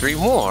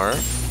more.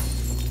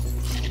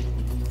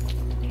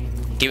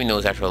 Give me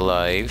those extra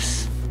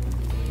lives.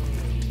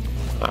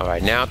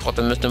 Alright, now talk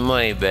to Mr.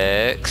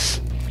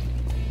 Moneybags.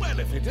 Well,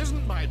 if it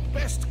isn't my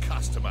best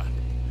customer,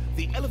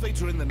 the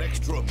elevator in the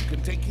next room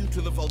can take you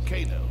to the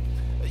volcano.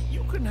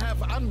 You can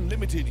have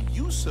unlimited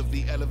use of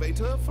the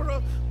elevator for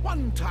a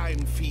one-time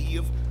fee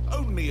of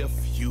only a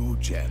few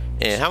gems.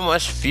 And how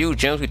much few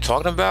gems we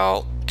talking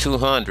about?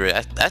 200.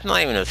 That's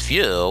not even a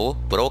few,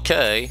 but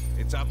okay.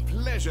 It's a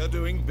pleasure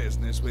doing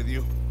business with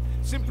you.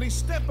 Simply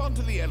step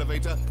onto the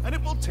elevator and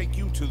it will take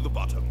you to the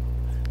bottom.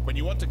 When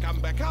you want to come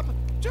back up,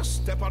 just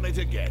step on it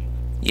again.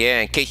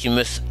 Yeah, in case you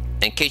miss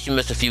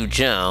a few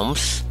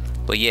gems.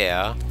 But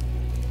yeah.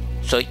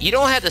 So you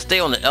don't have to stay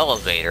on the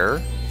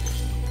elevator.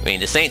 I mean,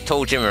 this ain't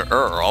Toe Jim and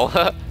Earl.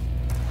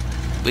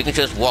 We can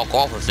just walk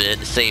off of it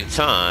to save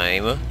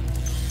time.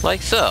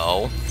 Like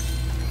so.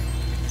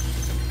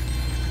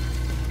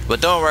 But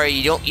don't worry,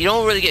 you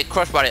don't really get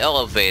crushed by the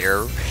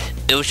elevator.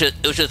 It was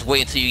just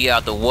wait until you get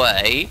out the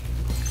way.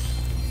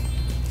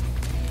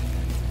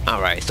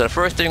 Alright, so the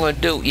first thing we're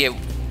gonna do, yeah,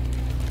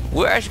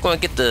 we're actually gonna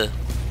get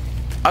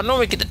I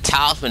normally get the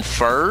talisman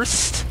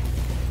first.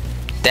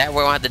 That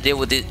way I don't have to deal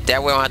with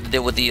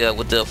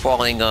the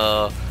falling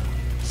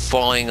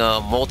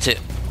molten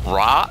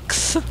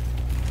rocks.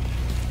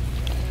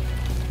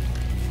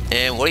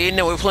 And what do you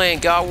know, we're playing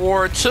God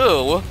War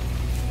 2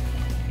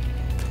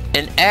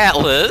 and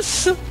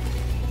Atlas.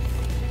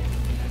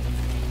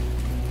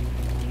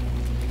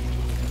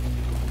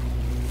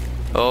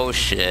 Oh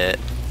shit.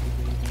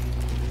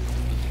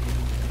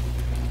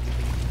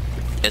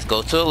 Let's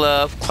go to the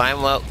left,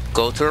 climb up,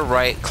 go to the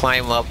right,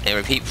 climb up, and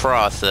repeat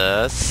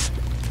process.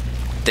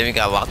 Then we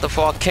gotta lock the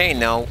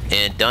volcano,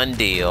 and done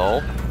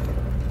deal.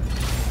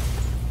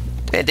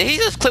 And did he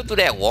just clip through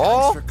that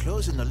wall? Thanks for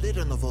closing the lid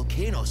on the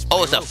volcano, Spyro.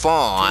 Oh, it's a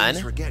fawn.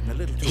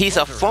 He's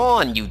a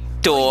fawn, you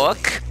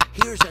dork.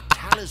 Here's a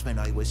talisman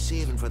I was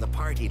saving for the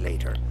party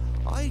later.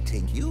 I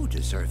think you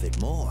deserve it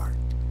more.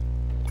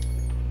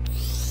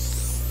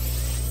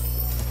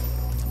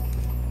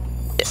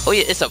 Oh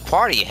yeah, it's a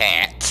party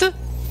hat.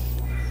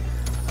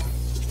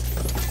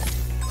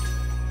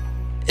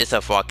 It's a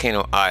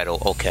volcano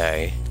idol,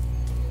 okay.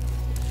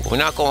 We're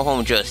not going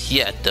home just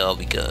yet though,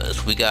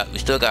 because we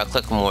still got to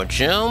collect more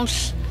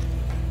gems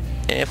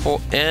and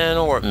for an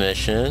orb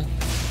mission.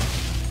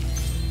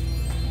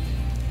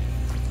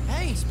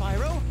 Hey,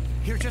 Spyro,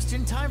 you're just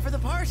in time for the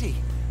party.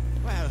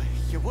 Well,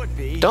 you would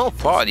be. Don't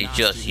party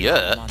just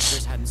yet.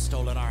 Monsters hadn't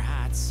stolen our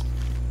hats.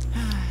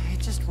 It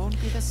It just won't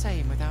be the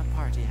same without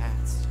party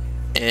hats.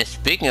 And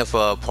speaking of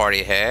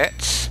party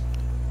hats,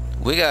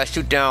 we gotta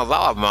shoot down a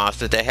lava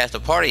monster that has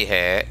the party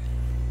hat.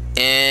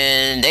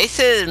 And they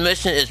said the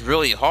mission is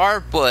really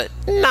hard, but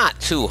not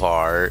too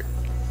hard.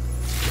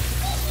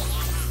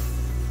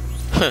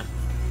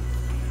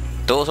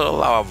 Those are the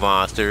lava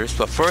monsters.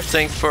 But first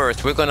things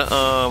first, we're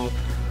gonna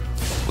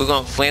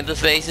flame the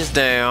faces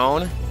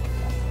down.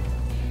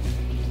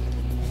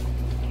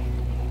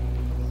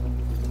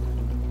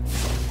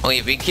 Oh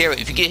yeah, be careful.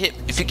 If you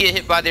get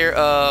hit by their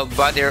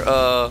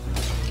the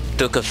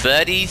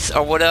confettis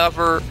or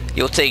whatever,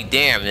 you'll take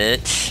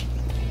damage.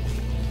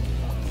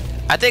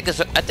 I think it's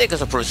a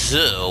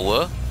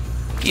pursue.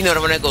 You know the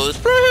one that goes.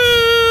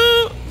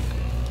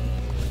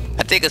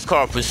 I think it's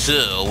called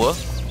pursue.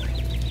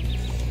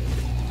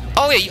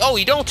 Oh yeah. Oh,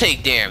 you don't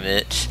take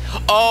damage.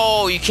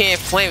 Oh, you can't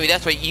flame it.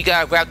 That's right. You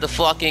gotta grab the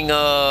fucking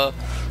the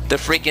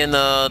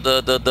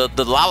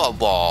lava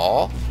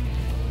ball.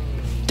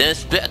 Then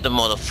spit at the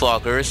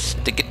motherfuckers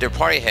to get their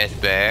party hats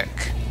back.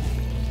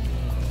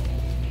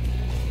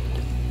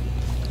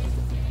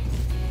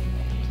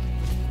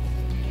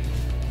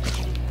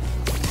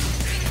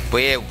 But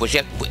yeah,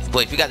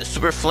 but if you got the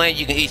super flame,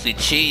 you can easily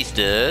cheese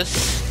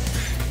this.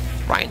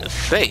 Right in the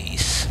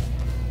face.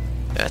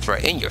 That's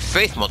right, in your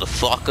face,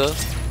 motherfucker.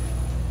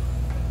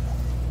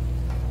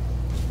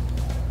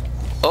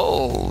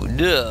 Oh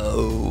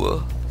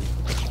no.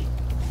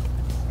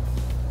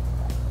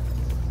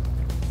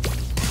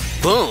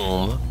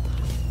 Boom.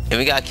 And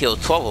we gotta kill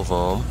 12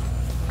 of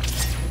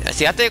them.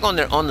 See, I think on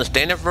the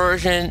standard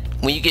version,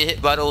 when you get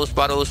hit by those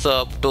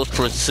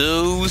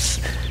pursues,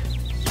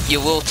 you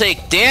will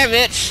take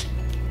damage,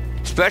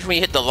 especially when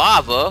you hit the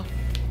lava.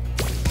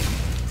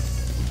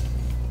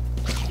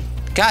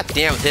 God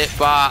damn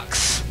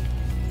hitbox.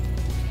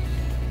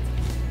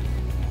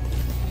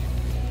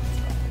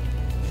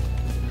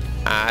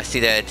 I see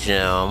that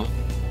gem.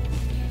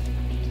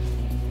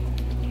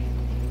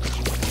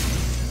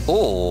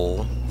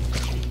 Oh.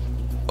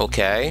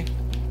 Okay.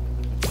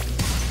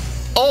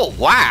 Oh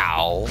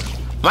wow.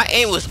 My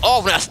aim was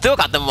off and I still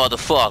got the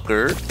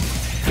motherfucker.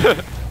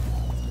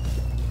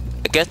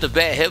 I guess the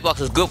bad hitbox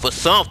is good for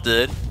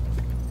something.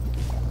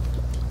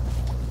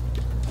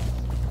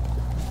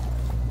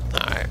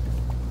 Alright.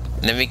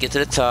 Let me get to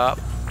the top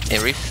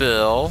and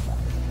refill.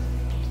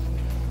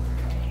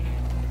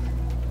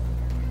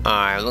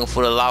 Alright, looking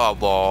for the lava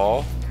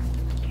ball.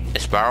 And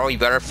Spyro, you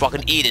better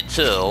fucking eat it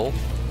too.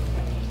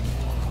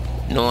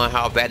 Knowing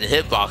how bad the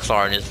hitbox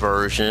are in this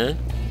version.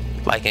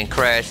 Like in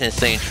Crash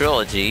Insane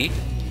Trilogy.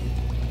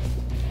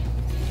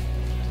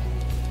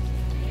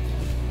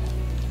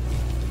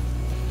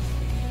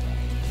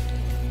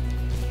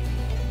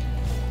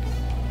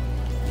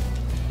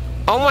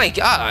 Oh my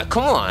god,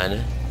 come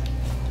on.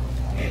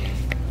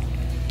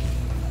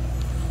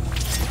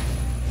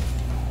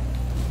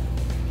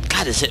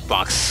 God, this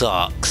hitbox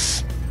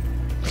sucks.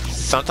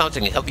 Sometimes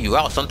it can help you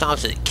out,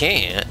 sometimes it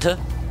can't.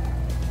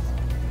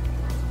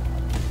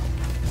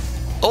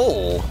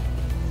 Oh.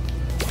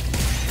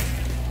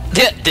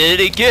 Yeah, did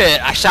it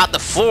again. I shot the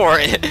floor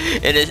and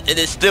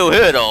it still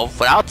hit him,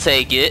 but I'll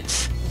take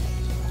it.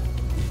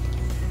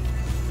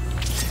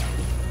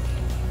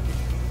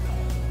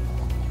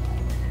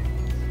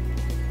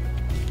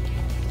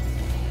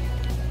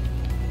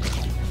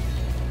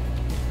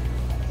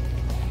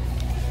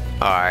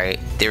 Alright,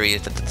 there he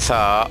is at the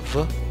top.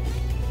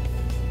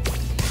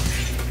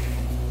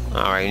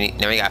 Alright,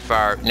 now we got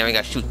fire. Now we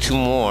got to shoot 2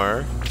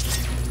 more.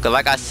 Cause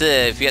like I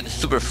said, if you have the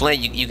super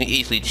flame, you can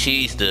easily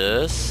cheese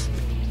this.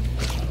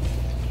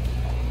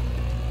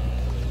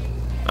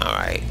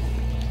 Alright.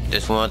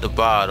 This one at the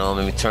bottom.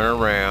 Let me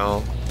turn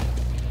around.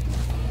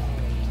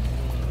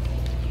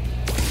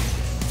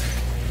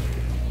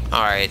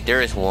 Alright,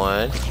 there is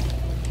one.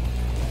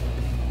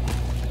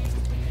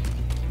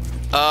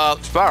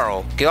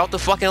 Spyro, get off the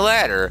fucking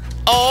ladder.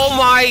 Oh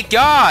my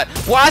god!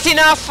 Why is he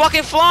not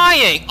fucking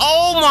flying?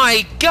 Oh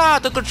my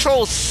god, the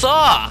control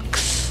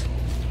sucks!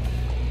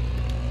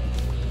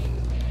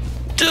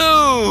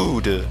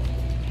 Dude!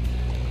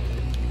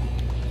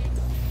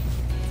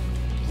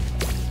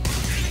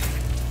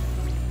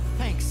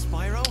 Thanks,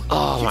 Spyro.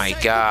 Oh my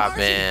god,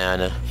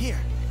 man. Here.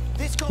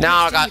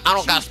 Now I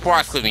don't got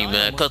sparks with me,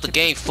 man, cause the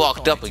game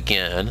fucked up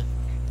again.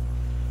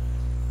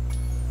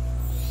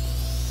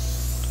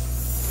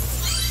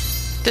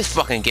 This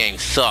fucking game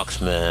sucks,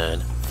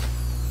 man.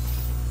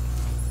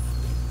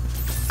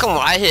 Come on,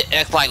 I hit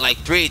X like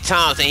 3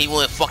 times and he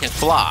wouldn't fucking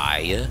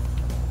fly.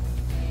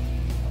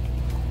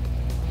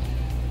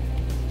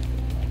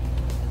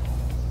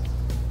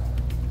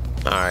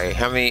 Alright,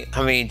 how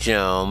many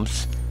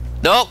gems?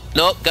 Nope,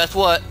 guess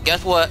what?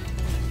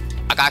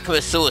 I gotta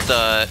commit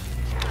suicide.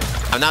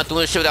 I'm not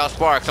doing this shit without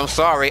sparks, I'm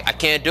sorry, I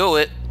can't do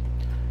it.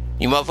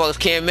 You motherfuckers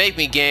can't make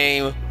me,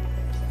 game.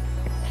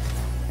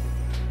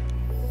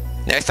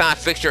 Next time,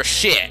 fix your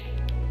shit.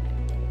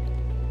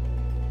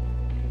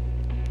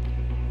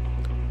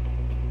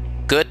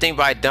 Good thing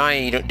by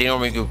dying, they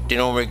don't make you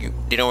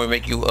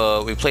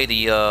replay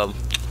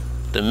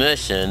the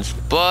missions.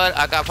 But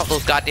I gotta pop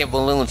those goddamn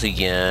balloons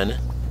again.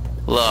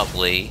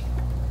 Lovely.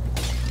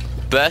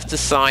 Best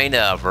design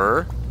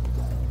ever.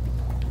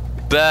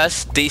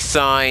 Best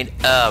design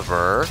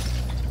ever.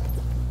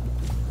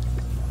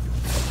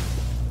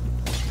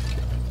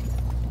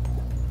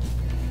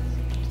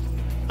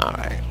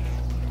 Alright.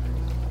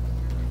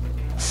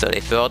 So they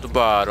fell at the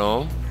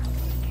bottom.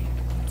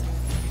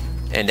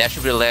 And that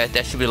should be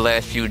the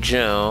last few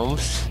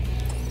gems.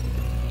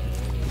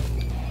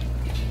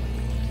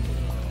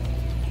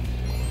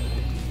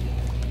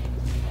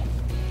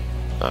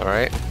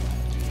 Alright.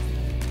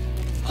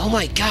 Oh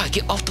my god,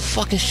 get off the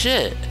fucking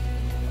shit.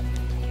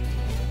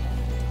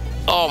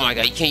 Oh my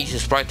god, you can't use the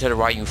sprite to the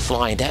right you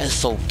flying. That is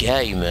so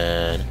gay,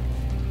 man.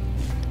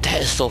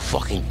 That is so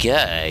fucking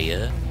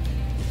gay.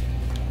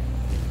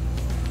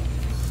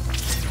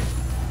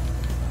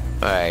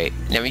 Alright,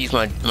 let me use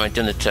my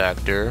gem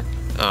detector.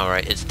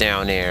 Alright, it's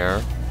down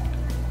there.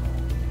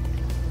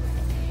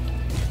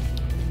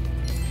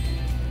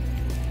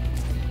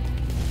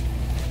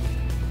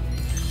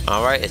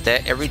 Alright, is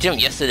that every gem?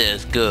 Yes it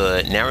is.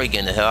 Good. Now we're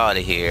getting the hell out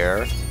of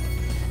here.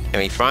 And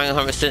we finally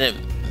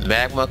 100%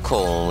 Magma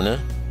Cone.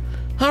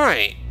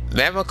 Alright,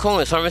 Magma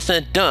Cone is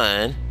 100%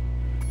 done.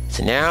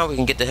 So now we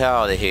can get the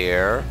hell out of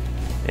here.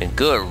 And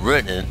good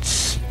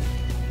riddance.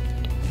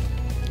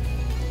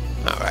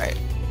 Alright.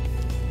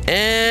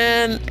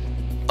 And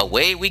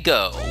away we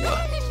go.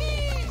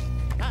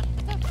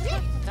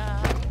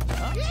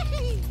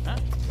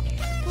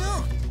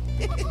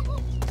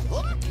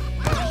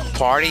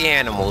 Party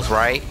animals,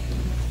 right?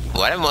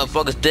 Well, that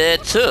motherfucker's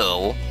dead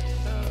too.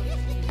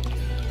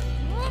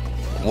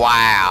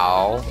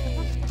 Wow.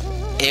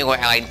 He's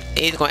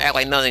gonna act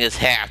like nothing has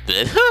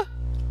happened.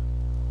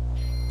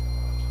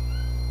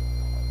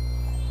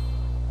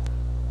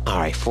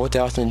 Alright,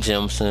 4,000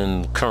 gems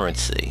in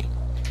currency.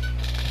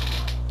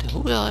 Dude,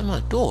 who the hell at my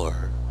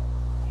door?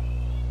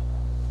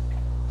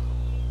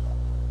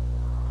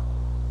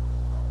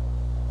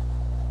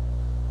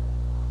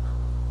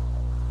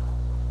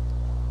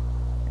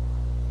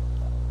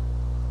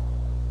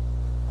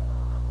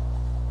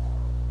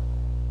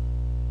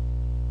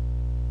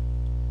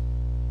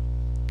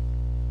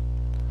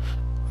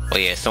 Oh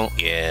yeah,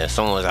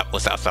 someone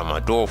was outside my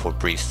door for a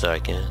brief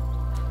second.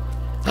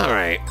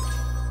 Alright.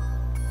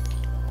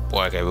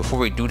 Well, okay, before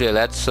we do that,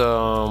 let's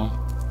well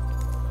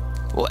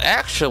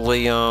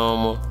actually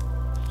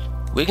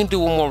we can do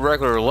one more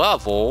regular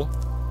level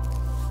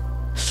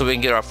so we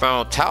can get our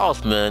final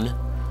talisman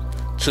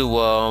to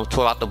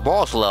unlock the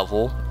boss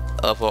level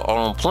of our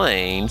own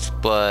planes,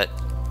 but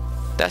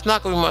that's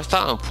not gonna be my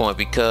starting point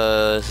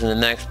because in the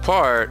next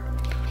part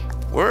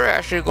we're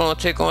actually gonna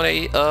take on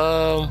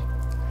a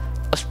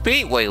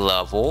speedway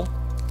level,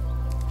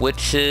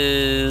 which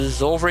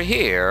is over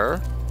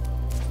here.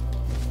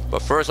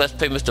 But first, let's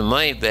pay Mr.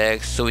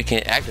 Moneybags so he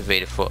can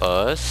activate it for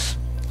us.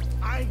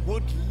 I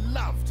would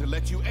love to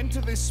let you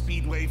enter this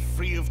speedway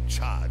free of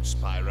charge,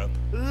 Spyro.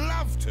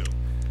 Love to.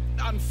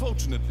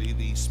 Unfortunately,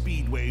 the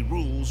speedway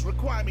rules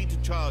require me to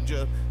charge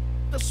a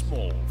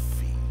small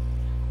fee.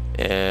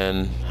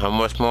 And how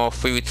much small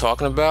fee we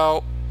talking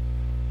about?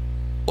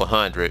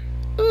 100.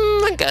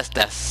 I guess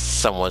that's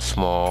somewhat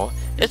small.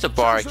 It's a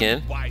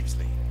bargain.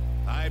 Wisely.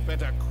 I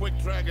bet a quick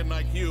dragon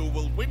like you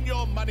will win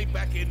your money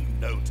back in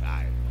no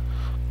time.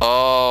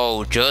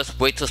 Oh, just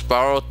wait till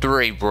Spyro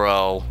 3,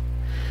 bro.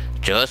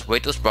 Just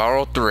wait till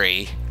Spyro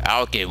 3.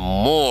 I'll get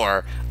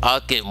more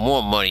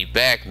money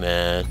back,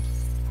 man.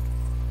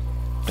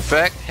 In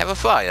fact, have a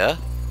fire.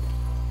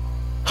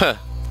 Huh.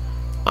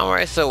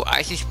 Alright, so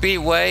Icy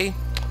Speedway,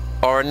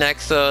 our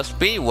next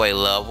speedway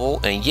level.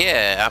 And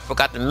yeah, I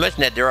forgot to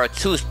mention that there are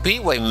 2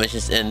 speedway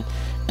missions in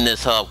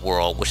this hub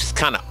world, which is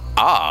kind of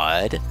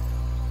odd,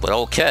 but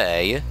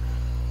okay.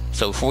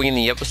 So before we end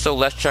the episode,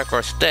 let's check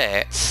our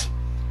stats.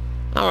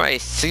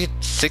 Alright,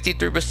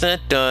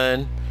 63%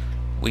 done.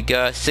 We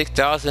got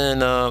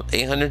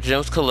 6,800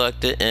 gems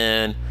collected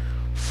and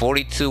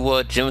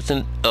 42 gems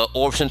in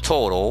orbs in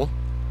total.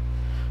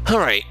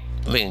 Alright,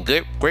 making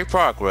great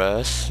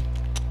progress.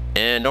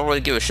 And don't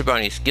really give a shit about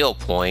any skill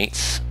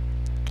points.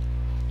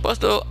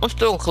 But I'm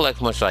still gonna collect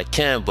as much as I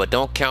can, but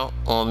don't count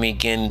on me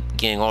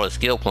getting all the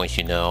skill points,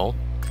 you know.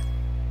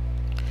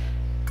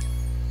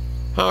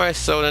 Alright,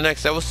 so in the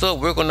next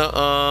episode we're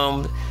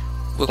gonna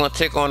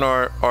take on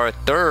our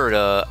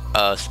third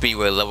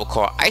speedway level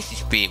called Icy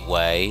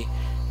Speedway.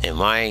 And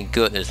my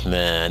goodness,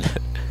 man,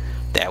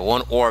 that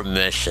one orb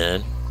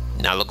mission,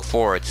 not looking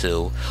forward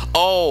to.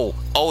 Oh,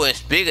 and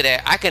speaking of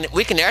that,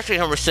 we can actually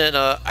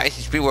 100%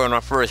 Icy Speedway on our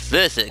first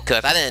visit,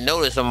 because I didn't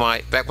notice on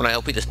back when I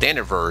LP the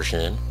standard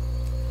version.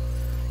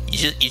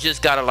 You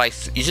just gotta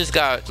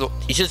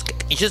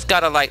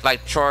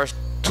charge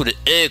to the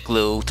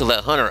igloo to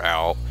let Hunter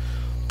out.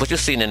 But you'll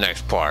see in the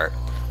next part.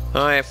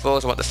 Alright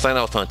folks, I'm about to sign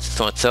off.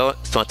 So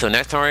until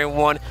next time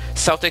everyone,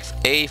 Celtics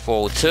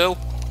A42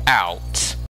 out.